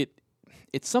just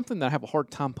it's something that I have a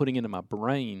hard time putting into my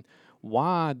brain.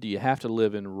 Why do you have to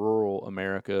live in rural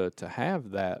America to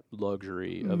have that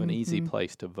luxury of an easy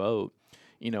place to vote?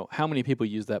 How many people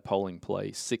use that polling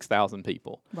place? 6,000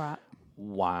 people. Right.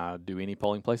 Why do any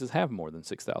polling places have more than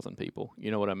 6,000 people?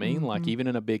 You know what I mean? Like even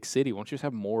in a big city, why don't you just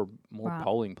have more Right.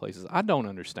 polling places? I don't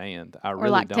understand. I Or really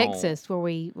like don't. Texas, where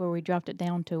we dropped it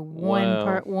down to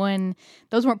one.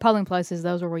 Those weren't polling places;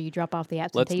 those were where you drop off the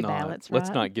absentee ballots. Right?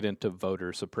 Let's not get into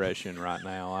voter suppression right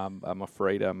now. I'm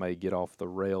afraid I may get off the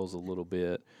rails a little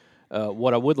bit.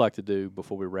 What I would like to do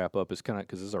before we wrap up is kind of,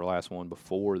 because this is our last one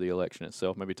before the election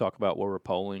itself, maybe talk about where we're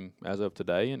polling as of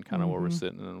today and kind of where we're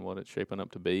sitting and what it's shaping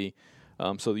up to be.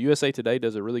 So the USA Today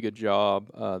does a really good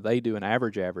job. They do an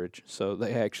average, so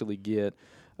they actually get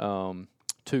 2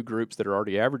 groups that are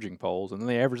already averaging polls, and then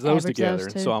they average those together.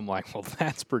 And so I'm like, well,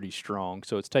 that's pretty strong.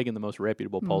 So it's taking the most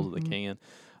reputable polls that they can.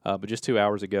 But just 2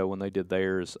 hours ago when they did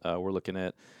theirs, we're looking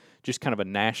at just kind of a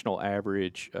national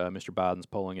average. Mr. Biden's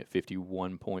polling at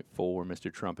 51.4,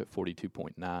 Mr. Trump at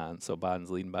 42.9. So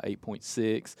Biden's leading by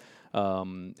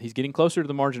 8.6. He's getting closer to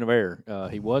the margin of error.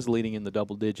 He was leading in the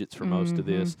double digits for most of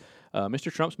this.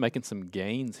 Mr. Trump's making some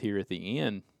gains here at the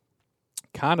end.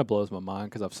 Kind of blows my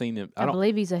mind because I've seen him. I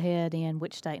believe he's ahead in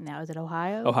which state now? Is it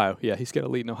Ohio? Ohio, yeah, he's got a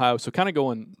lead in Ohio. So kind of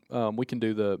going, we can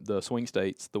do the swing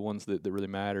states, the ones that really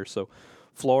matter. So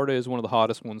Florida is one of the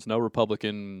hottest ones. No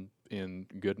Republican in,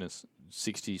 goodness,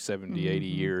 60, 70, 80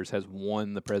 years has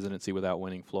won the presidency without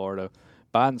winning Florida.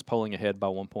 Biden's polling ahead by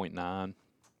 1.9.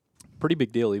 Pretty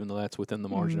big deal, even though that's within the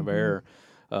margin of error.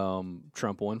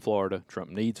 Trump won Florida.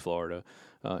 Trump needs Florida.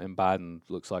 And Biden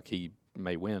looks like he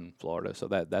may win Florida. So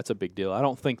that's a big deal. I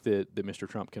don't think that Mr.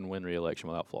 Trump can win re-election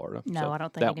without Florida. No, so I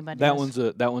don't think anybody that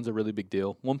does. one's a really big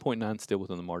deal. 1.9 still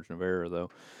within the margin of error, though.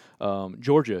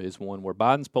 Georgia is one where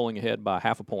Biden's polling ahead by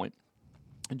 0.5 point.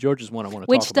 And Georgia's one I want to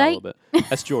Which talk about a state? little bit.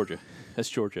 That's Georgia.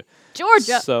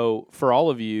 Georgia. So for all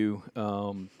of you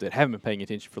that haven't been paying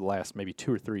attention for the last maybe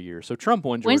 2 or 3 years, so Trump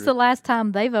won Georgia. When's the last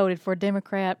time they voted for a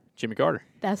Democrat? Jimmy Carter.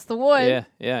 That's the one. Yeah.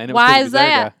 And it Why was is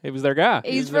that? It was their guy.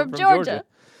 He's He was from Georgia.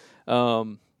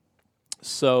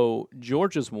 So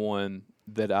Georgia's one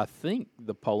that I think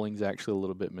the polling's actually a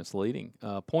little bit misleading.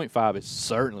 0.5 is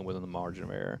certainly within the margin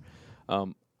of error.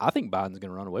 I think Biden's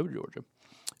going to run away with Georgia.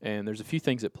 And there's a few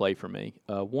things at play for me.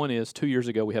 One is 2 years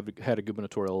ago we had a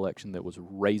gubernatorial election that was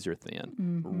razor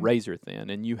thin.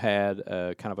 And you had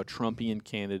kind of a Trumpian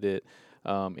candidate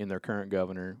in their current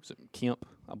governor. Was it Kemp,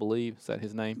 I believe? Is that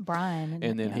his name? Brian.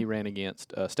 And then he ran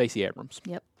against Stacey Abrams.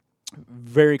 Yep.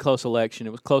 Very close election.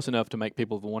 It was close enough to make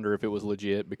people wonder if it was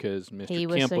legit because Mr.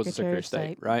 Kemp was the Secretary of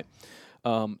State, right?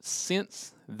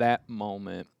 Since that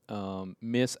moment,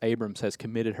 Miss Abrams has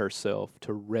committed herself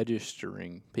to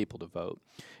registering people to vote.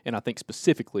 And I think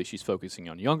specifically she's focusing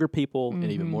on younger people and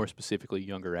even more specifically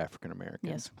younger African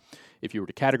Americans. Yes. If you were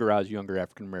to categorize younger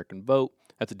African American vote,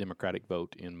 that's a Democratic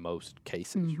vote in most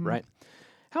cases, right?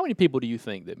 How many people do you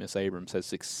think that Miss Abrams has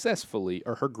successfully,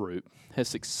 or her group, has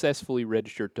successfully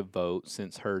registered to vote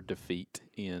since her defeat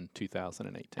in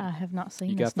 2018? I have not seen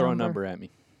You this got to throw a number at me.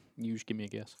 You just give me a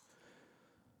guess.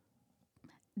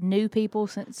 New people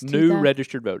since New 2000?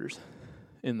 registered voters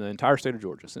in the entire state of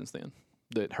Georgia since then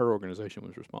that her organization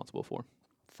was responsible for.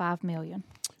 5 million.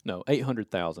 No,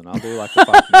 800,000. I'll do like the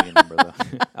 5 million number, though.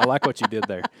 I like what you did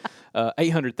there.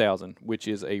 800,000, which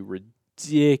is a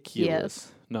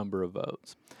ridiculous number of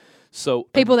votes. So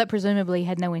People that presumably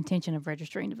had no intention of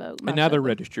registering to vote. and now they're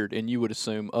registered, and you would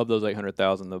assume of those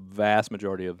 800,000, the vast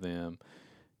majority of them,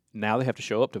 now they have to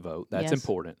show up to vote. That's Yes.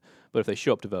 important. But if they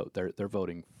show up to vote, they're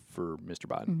voting for Mr.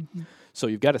 Biden. So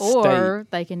you've got a Or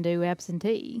state. they can do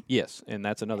absentee, Yes, and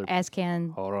that's another. as can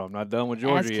Hold on, I'm not done with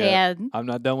Georgia as yet. can I'm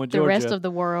not done with the Georgia. rest of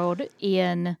the world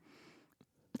in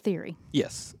theory.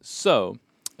 Yes. So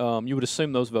you would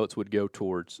assume those votes would go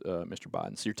towards Mr.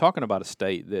 Biden. So you're talking about a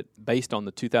state that, based on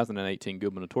the 2018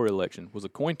 gubernatorial election, was a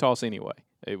coin toss anyway.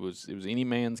 It was any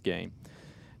man's game.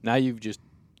 Now you've just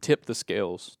tipped the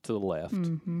scales to the left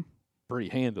pretty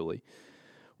handily.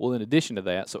 Well, in addition to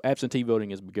that, so absentee voting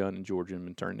has begun in Georgia and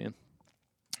been turned in.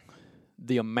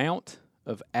 The amount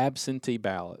of absentee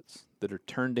ballots that are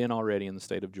turned in already in the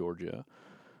state of Georgia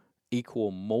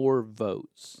equal more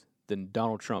votes than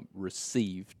Donald Trump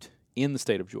received in the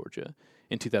state of Georgia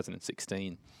in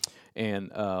 2016.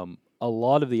 And a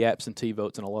lot of the absentee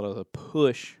votes and a lot of the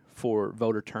push for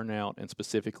voter turnout and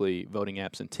specifically voting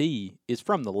absentee is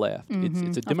from the left.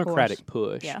 It's a Democratic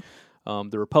push. Yeah.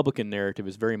 The Republican narrative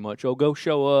is very much, go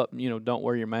show up, don't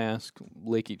wear your mask,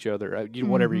 lick each other,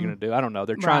 whatever you're going to do. I don't know.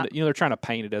 They're trying to, they're trying to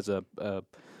paint it as a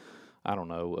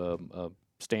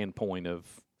standpoint of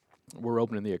we're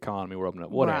opening the economy, we're opening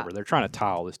up whatever. Right. They're trying to tie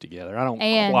all this together. I don't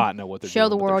and quite know what they're show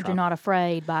doing. the world you're not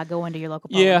afraid by going to your local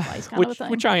polling place, kind of a thing.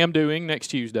 Which I am doing next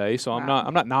Tuesday. So I'm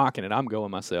not knocking it. I'm going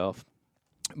myself.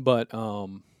 But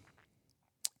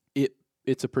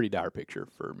it's a pretty dire picture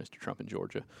for Mr. Trump in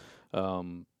Georgia.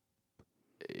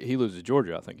 He loses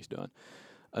Georgia, I think he's done.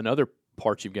 Another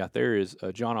part you've got there is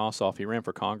John Ossoff. He ran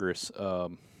for Congress 4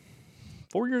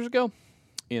 years ago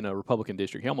in a Republican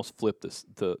district. He almost flipped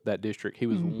that district. He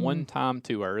was one time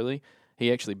too early.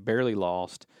 He actually barely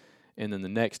lost. And then the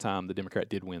next time, the Democrat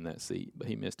did win that seat, but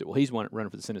he missed it. Well, he's running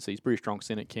for the Senate seat. He's a pretty strong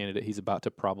Senate candidate. He's about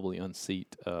to probably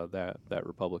unseat that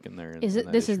Republican there.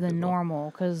 This is the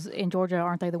normal, because in Georgia,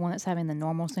 aren't they the one that's having the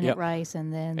normal Senate race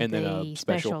and then the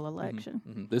special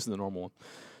election? This is the normal one.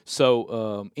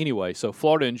 So anyway, so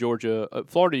Florida and Georgia.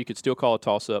 Florida, you could still call a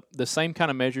toss-up. The same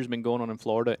kind of measure has been going on in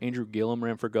Florida. Andrew Gillum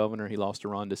ran for governor. He lost to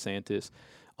Ron DeSantis.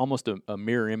 Almost a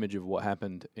mirror image of what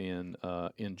happened in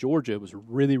Georgia. It was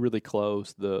really, really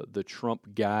close. The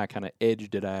Trump guy kind of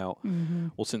edged it out.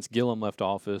 Well, since Gillum left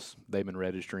office, they've been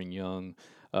registering young.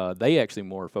 They actually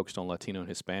more focused on Latino and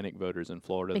Hispanic voters in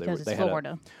Florida. Because it's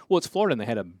Florida. It's Florida, and they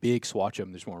had a big swatch of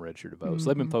them that just weren't registered to vote. So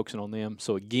they've been focusing on them.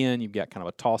 So, again, you've got kind of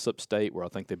a toss-up state where I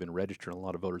think they've been registering a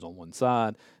lot of voters on one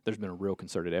side. There's been a real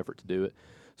concerted effort to do it.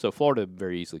 So Florida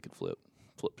very easily could flip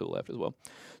to the left as well.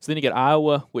 So then you get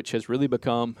Iowa, which has really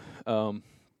become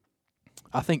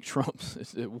I think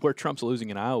where Trump's losing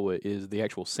in Iowa is the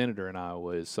actual senator in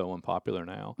Iowa is so unpopular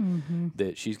now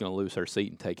that she's going to lose her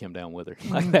seat and take him down with her.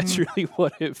 Like that's really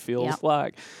what it feels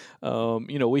like.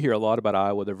 We hear a lot about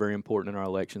Iowa. They're very important in our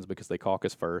elections because they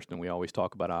caucus first, and we always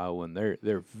talk about Iowa, and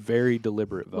they're very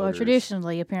deliberate voters. Well,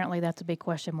 traditionally, apparently, that's a big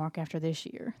question mark after this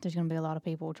year. There's going to be a lot of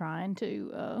people trying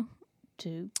to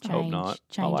change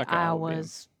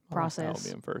Iowa's process. Iowa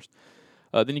being first.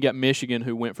 Then you got Michigan,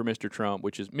 who went for Mr. Trump,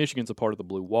 which is Michigan's a part of the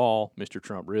blue wall. Mr.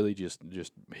 Trump really just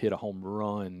hit a home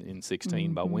run in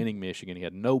 2016 by winning Michigan. He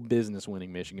had no business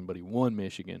winning Michigan, but he won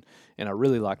Michigan. And I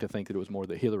really like to think that it was more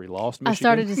that Hillary lost Michigan. I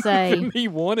started to say he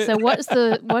won it. So what's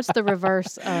the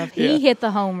reverse of he hit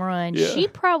the home run? Yeah. She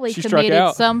probably She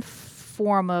committed some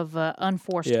form of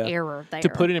unforced error there. To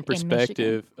put it in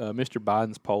perspective, Mr.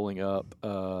 Biden's polling up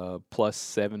plus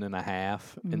 7.5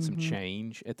 and some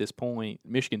change at this point.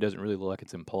 Michigan doesn't really look like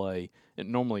it's in play. It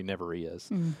normally never is.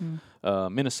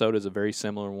 Minnesota is a very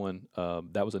similar one.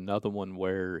 That was another one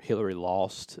where Hillary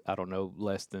lost. I don't know,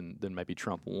 less than maybe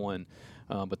Trump won,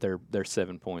 but they're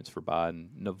 7 points for Biden.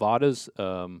 Nevada's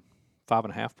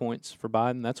 5.5 points for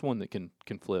Biden. That's one that can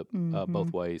flip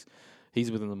both ways. He's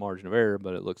within the margin of error,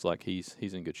 but it looks like he's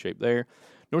in good shape there.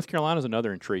 North Carolina is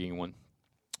another intriguing one.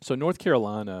 So North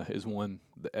Carolina is one,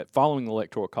 following the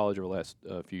Electoral College over the last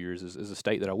few years, is a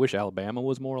state that I wish Alabama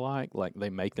was more like. Like, they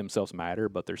make themselves matter,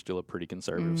 but they're still a pretty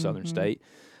conservative southern state.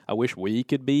 I wish we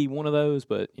could be one of those,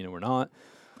 but, we're not.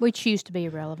 We choose to be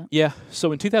irrelevant. Yeah.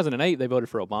 So in 2008, they voted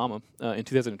for Obama. In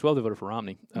 2012, they voted for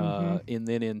Romney. And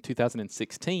then in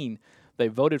 2016, they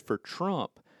voted for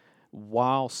Trump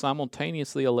while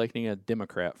simultaneously electing a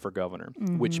Democrat for governor,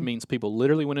 which means people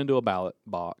literally went into a ballot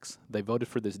box. They voted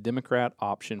for this Democrat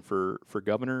option for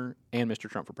governor and Mr.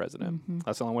 Trump for president.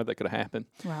 That's the only way that could have happened.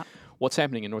 Right. What's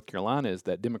happening in North Carolina is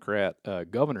that Democrat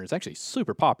governor is actually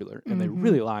super popular, and they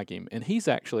really like him. And he's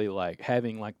actually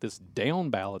having this down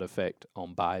ballot effect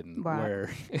on Biden,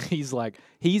 where he's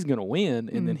going to win,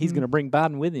 and then he's going to bring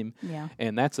Biden with him. Yeah.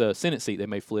 And that's a Senate seat they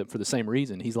may flip for the same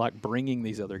reason. He's bringing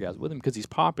these other guys with him because he's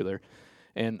popular.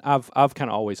 And I've kind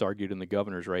of always argued in the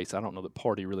governor's race, I don't know that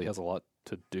party really has a lot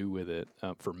to do with it.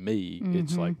 For me,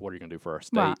 it's what are you going to do for our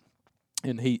state? Right.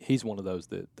 And he's one of those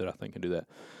that I think can do that.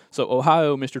 So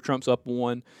Ohio, Mr. Trump's up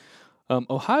 1.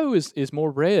 Ohio is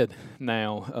more red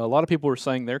now. A lot of people are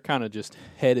saying they're kind of just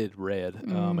headed red.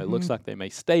 It looks like they may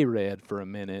stay red for a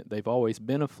minute. They've always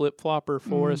been a flip-flopper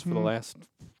for us for the last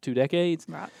 2 decades.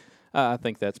 Right. I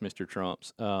think that's Mr.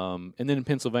 Trump's. And then in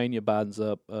Pennsylvania, Biden's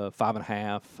up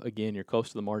 5.5. Again, you're close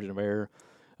to the margin of error.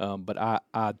 But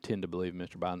I tend to believe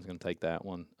Mr. Biden's going to take that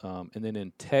one. And then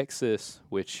in Texas,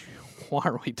 which, why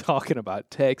are we talking about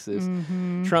Texas?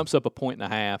 Trump's up 1.5 points,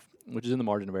 which is in the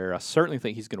margin of error. I certainly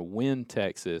think he's going to win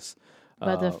Texas.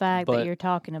 But the fact that you're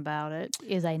talking about it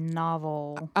is a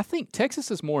novel. I think Texas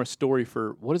is more a story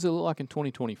for what does it look like in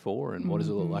 2024 and what does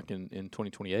it look like in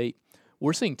 2028.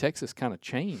 We're seeing Texas kind of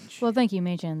change. Well, I think you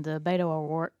mentioned the Beto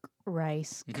O'Rourke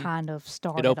race kind of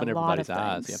started it opened a lot of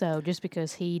everybody's things. eyes. Yeah. So just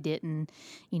because he didn't,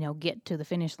 get to the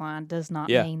finish line does not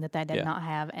Yeah. mean that did Yeah. not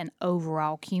have an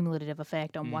overall cumulative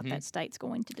effect on what that state's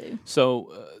going to do.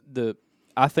 So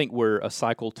I think we're a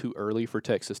cycle too early for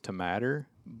Texas to matter,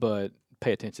 but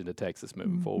pay attention to Texas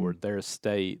moving forward. They're a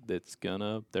state that's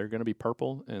they're gonna be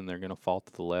purple and they're gonna fall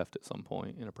to the left at some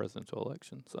point in a presidential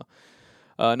election. So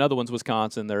another one's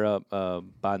Wisconsin. They're up.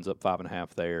 Biden's up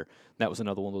 5.5 there. That was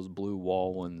another one of those blue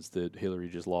wall ones that Hillary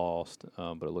just lost,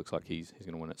 but it looks like he's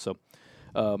gonna win it. So.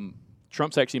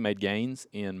 Trump's actually made gains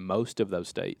in most of those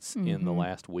states in the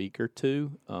last week or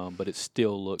two, but it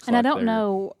still looks And like I don't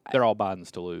know. they're all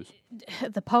Biden's to lose.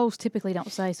 The polls typically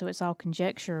don't say, so it's all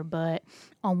conjecture. But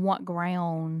on what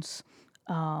grounds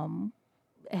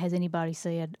has anybody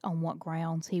said on what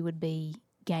grounds he would be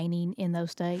gaining in those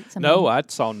states? No, I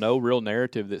saw no real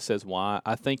narrative that says why.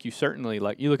 I think you certainly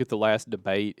you look at the last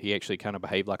debate. He actually kind of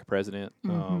behaved like a president.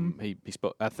 He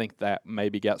spoke. I think that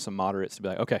maybe got some moderates to be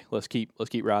like, okay, let's keep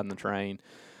riding the train.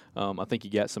 I think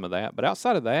you got some of that, but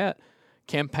outside of that,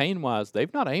 campaign wise,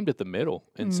 they've not aimed at the middle,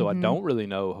 and so I don't really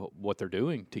know what they're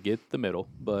doing to get the middle.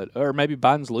 Or maybe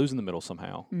Biden's losing the middle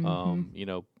somehow.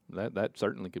 That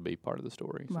certainly could be part of the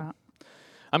story. So. Right.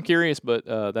 I'm curious, but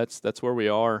that's where we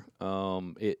are.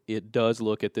 It does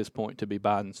look at this point to be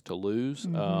Biden's to lose,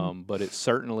 but it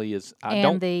certainly is.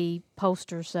 The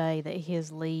posters say that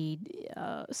his lead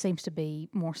seems to be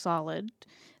more solid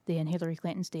than Hillary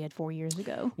Clinton's did 4 years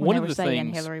ago. When they were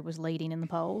saying Hillary was leading in the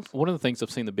polls. One of the things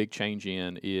I've seen the big change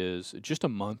in is just a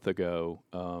month ago,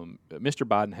 Mr.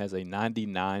 Biden has a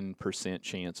 99%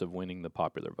 chance of winning the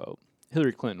popular vote.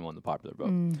 Hillary Clinton won the popular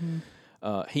vote.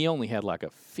 He only had like a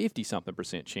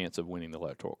 50-something% chance of winning the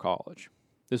Electoral College.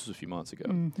 This was a few months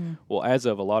ago. Well, as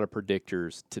of a lot of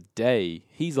predictors today,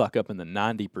 he's like up in the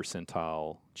 90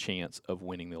 percentile chance of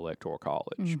winning the Electoral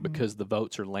College because the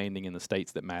votes are landing in the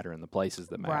states that matter and the places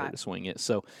that matter to swing it.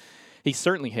 So he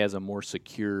certainly has a more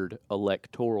secured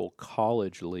Electoral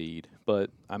College lead.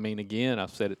 But, I mean, again,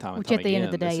 I've said it time and time again. Which at the end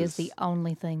of the day is the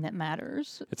only thing that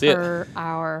matters for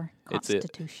our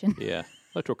Constitution. Yeah.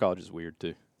 Electoral College is weird,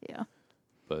 too. Yeah.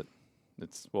 But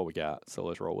it's what we got, so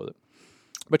let's roll with it.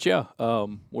 But yeah,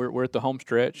 we're at the home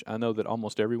stretch. I know that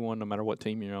almost everyone, no matter what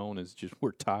team you're on,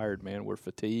 we're tired, man. We're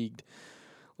fatigued.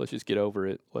 Let's just get over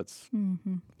it. Let's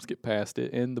get past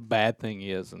it. And the bad thing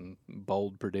is, and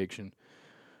bold prediction,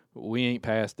 we ain't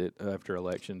past it after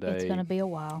Election Day. It's going to be a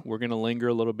while. We're going to linger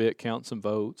a little bit, count some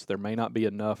votes. There may not be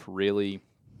enough really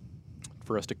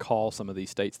for us to call some of these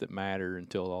states that matter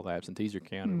until all the absentees are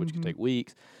counted, which could take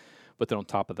weeks. But then on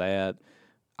top of that,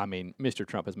 I mean, Mr.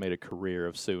 Trump has made a career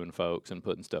of suing folks and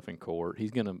putting stuff in court. He's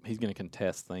gonna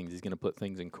contest things. He's gonna put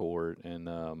things in court, and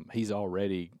he's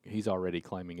already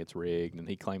claiming it's rigged. And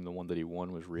he claimed the one that he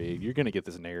won was rigged. You're gonna get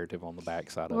this narrative on the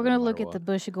backside of it. We're gonna look at the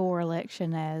Bush-Gore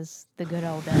election as the good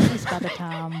old days by the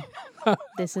time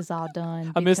this is all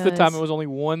done. I missed the time it was only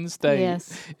one state,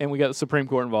 and we got the Supreme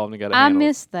Court involved and got it handled.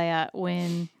 Missed that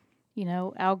when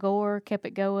Al Gore kept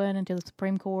it going until the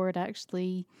Supreme Court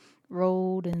actually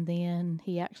ruled, and then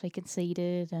he actually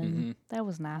conceded, and that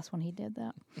was nice when he did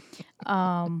that.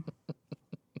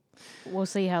 We'll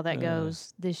see how that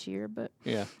goes this year, but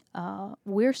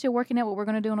we're still working out what we're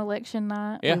going to do on election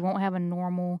night. We won't have a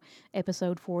normal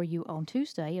episode for you on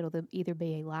Tuesday. It'll either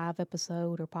be a live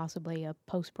episode or possibly a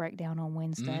post breakdown on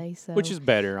Wednesday. So which is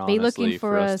better, honestly. Be looking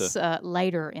for us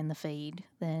later in the feed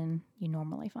than you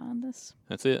normally find us.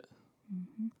 That's it.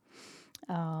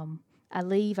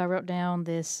 I wrote down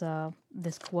this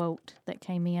quote that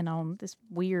came in on this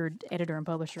weird editor and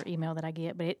publisher email that I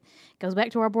get, but it goes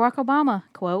back to our Barack Obama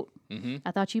quote.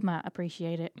 I thought you might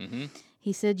appreciate it.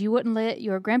 He said, "You wouldn't let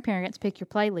your grandparents pick your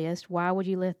playlist. Why would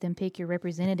you let them pick your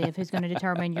representative who's going to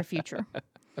determine your future?"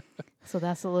 So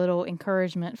that's a little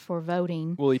encouragement for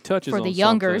voting. Well, he touches for on the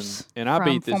youngers, and I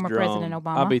beat this former drum. President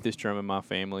Obama. I beat this drum in my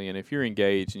family, and if you're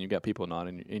engaged and you've got people not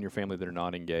in your family that are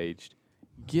not engaged,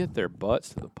 get their butts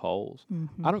to the polls.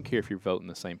 I don't care if you're voting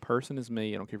the same person as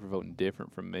me. I don't care if you're voting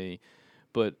different from me.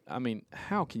 But, I mean,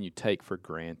 how can you take for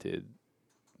granted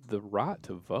the right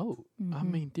to vote? I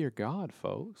mean, dear God,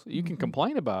 folks. You can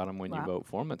complain about them when you vote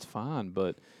for them. That's fine.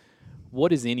 But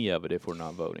what is any of it if we're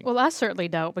not voting? Well, I certainly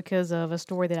don't, because of a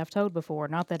story that I've told before.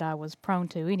 Not that I was prone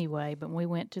to anyway, but when we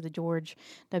went to the George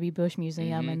W. Bush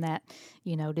Museum and that,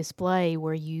 display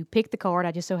where you pick the card.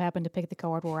 I just so happened to pick the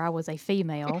card where I was a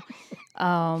female.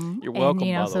 You're welcome,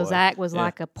 and, by the so way. Zach was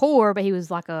like a poor, but he was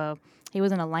like a He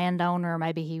wasn't a landowner.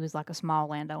 Maybe he was like a small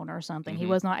landowner or something. He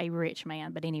was not a rich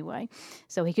man, but anyway.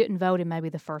 So he couldn't vote in maybe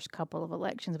the first couple of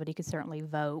elections, but he could certainly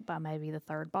vote by maybe the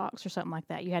third box or something like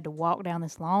that. You had to walk down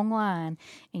this long line,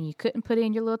 and you couldn't put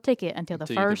in your little ticket until the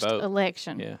first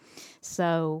election. Yeah.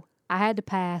 So I had to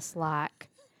pass like,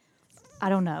 I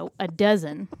don't know, a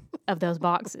dozen of those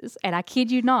boxes. And I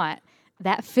kid you not,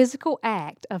 that physical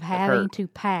act of having to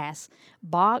pass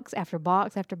box after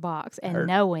box after box and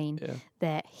knowing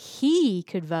that he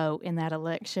could vote in that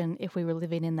election if we were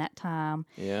living in that time.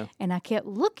 Yeah. And I kept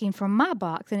looking for my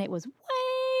box, and it was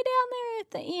way down there at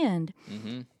the end.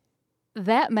 Mm-hmm.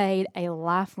 That made a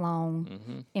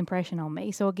lifelong impression on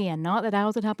me. So again, not that I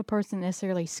was the type of person that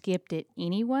necessarily skipped it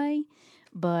anyway,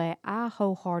 but I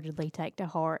wholeheartedly take to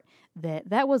heart that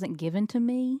that wasn't given to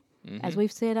me. As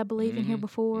we've said, I believe in here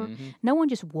before. No one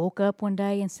just woke up one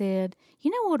day and said, you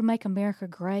know what would make America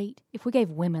great? If we gave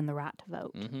women the right to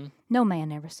vote. No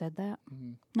man ever said that.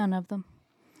 None of them.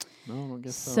 No, I don't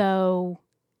guess so. So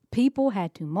people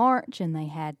had to march, and they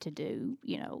had to do,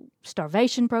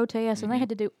 starvation protests, and they had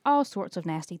to do all sorts of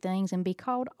nasty things and be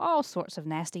called all sorts of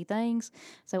nasty things.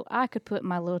 So I could put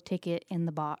my little ticket in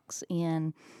the box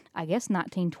in, I guess,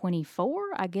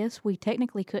 1924. I guess we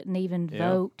technically couldn't even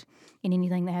vote in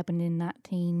anything that happened in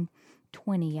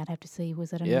 1920. I'd have to see, was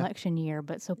that an election year?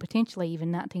 But so potentially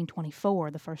even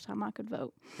 1924, the first time I could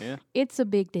vote. Yeah. It's a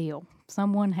big deal.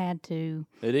 Someone had to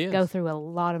go through a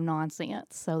lot of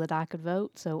nonsense so that I could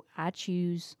vote. So I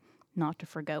choose not to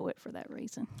forgo it for that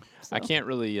reason. So. I can't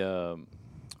really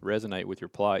resonate with your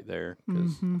plight there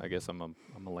because I guess I'm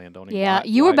a landowner. Yeah,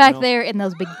 you were back there in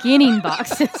those beginning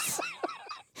boxes.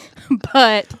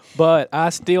 But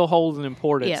I still hold an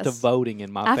importance to voting in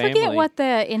my family. I forget what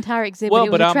the entire exhibit.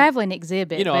 It was a traveling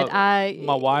exhibit.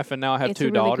 My wife and now I have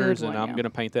two daughters, and I'm going to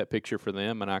paint that picture for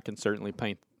them, and I can certainly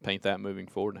paint that moving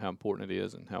forward and how important it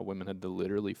is, and how women had to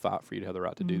literally fight for you to have the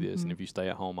right to do this. And if you stay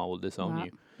at home, I will disown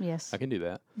you. Yes, I can do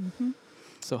that.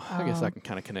 So I guess I can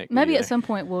kind of connect. Maybe at some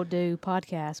point we'll do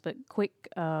podcasts, but quick.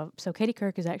 So Katie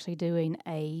Kirk is actually doing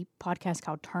a podcast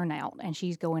called Turnout, and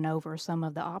she's going over some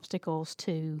of the obstacles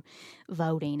to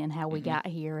voting and how we got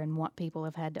here and what people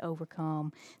have had to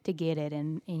overcome to get it,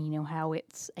 and how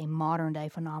it's a modern day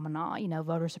phenomenon.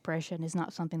 Voter suppression is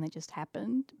not something that just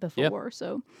happened before.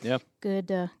 So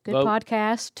good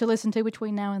podcast to listen to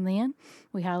between now and then.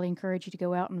 We highly encourage you to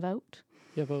go out and vote.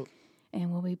 Yeah, vote.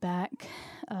 And we'll be back.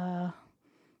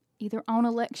 Either on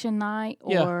election night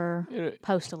or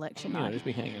post-election night. Just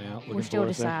be hanging out. We're still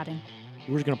deciding.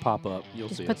 We're just going to pop up. You'll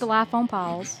see Just put the life on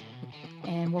pause,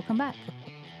 and we'll come back.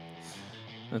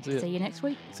 That's it. See you next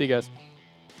week. See you guys.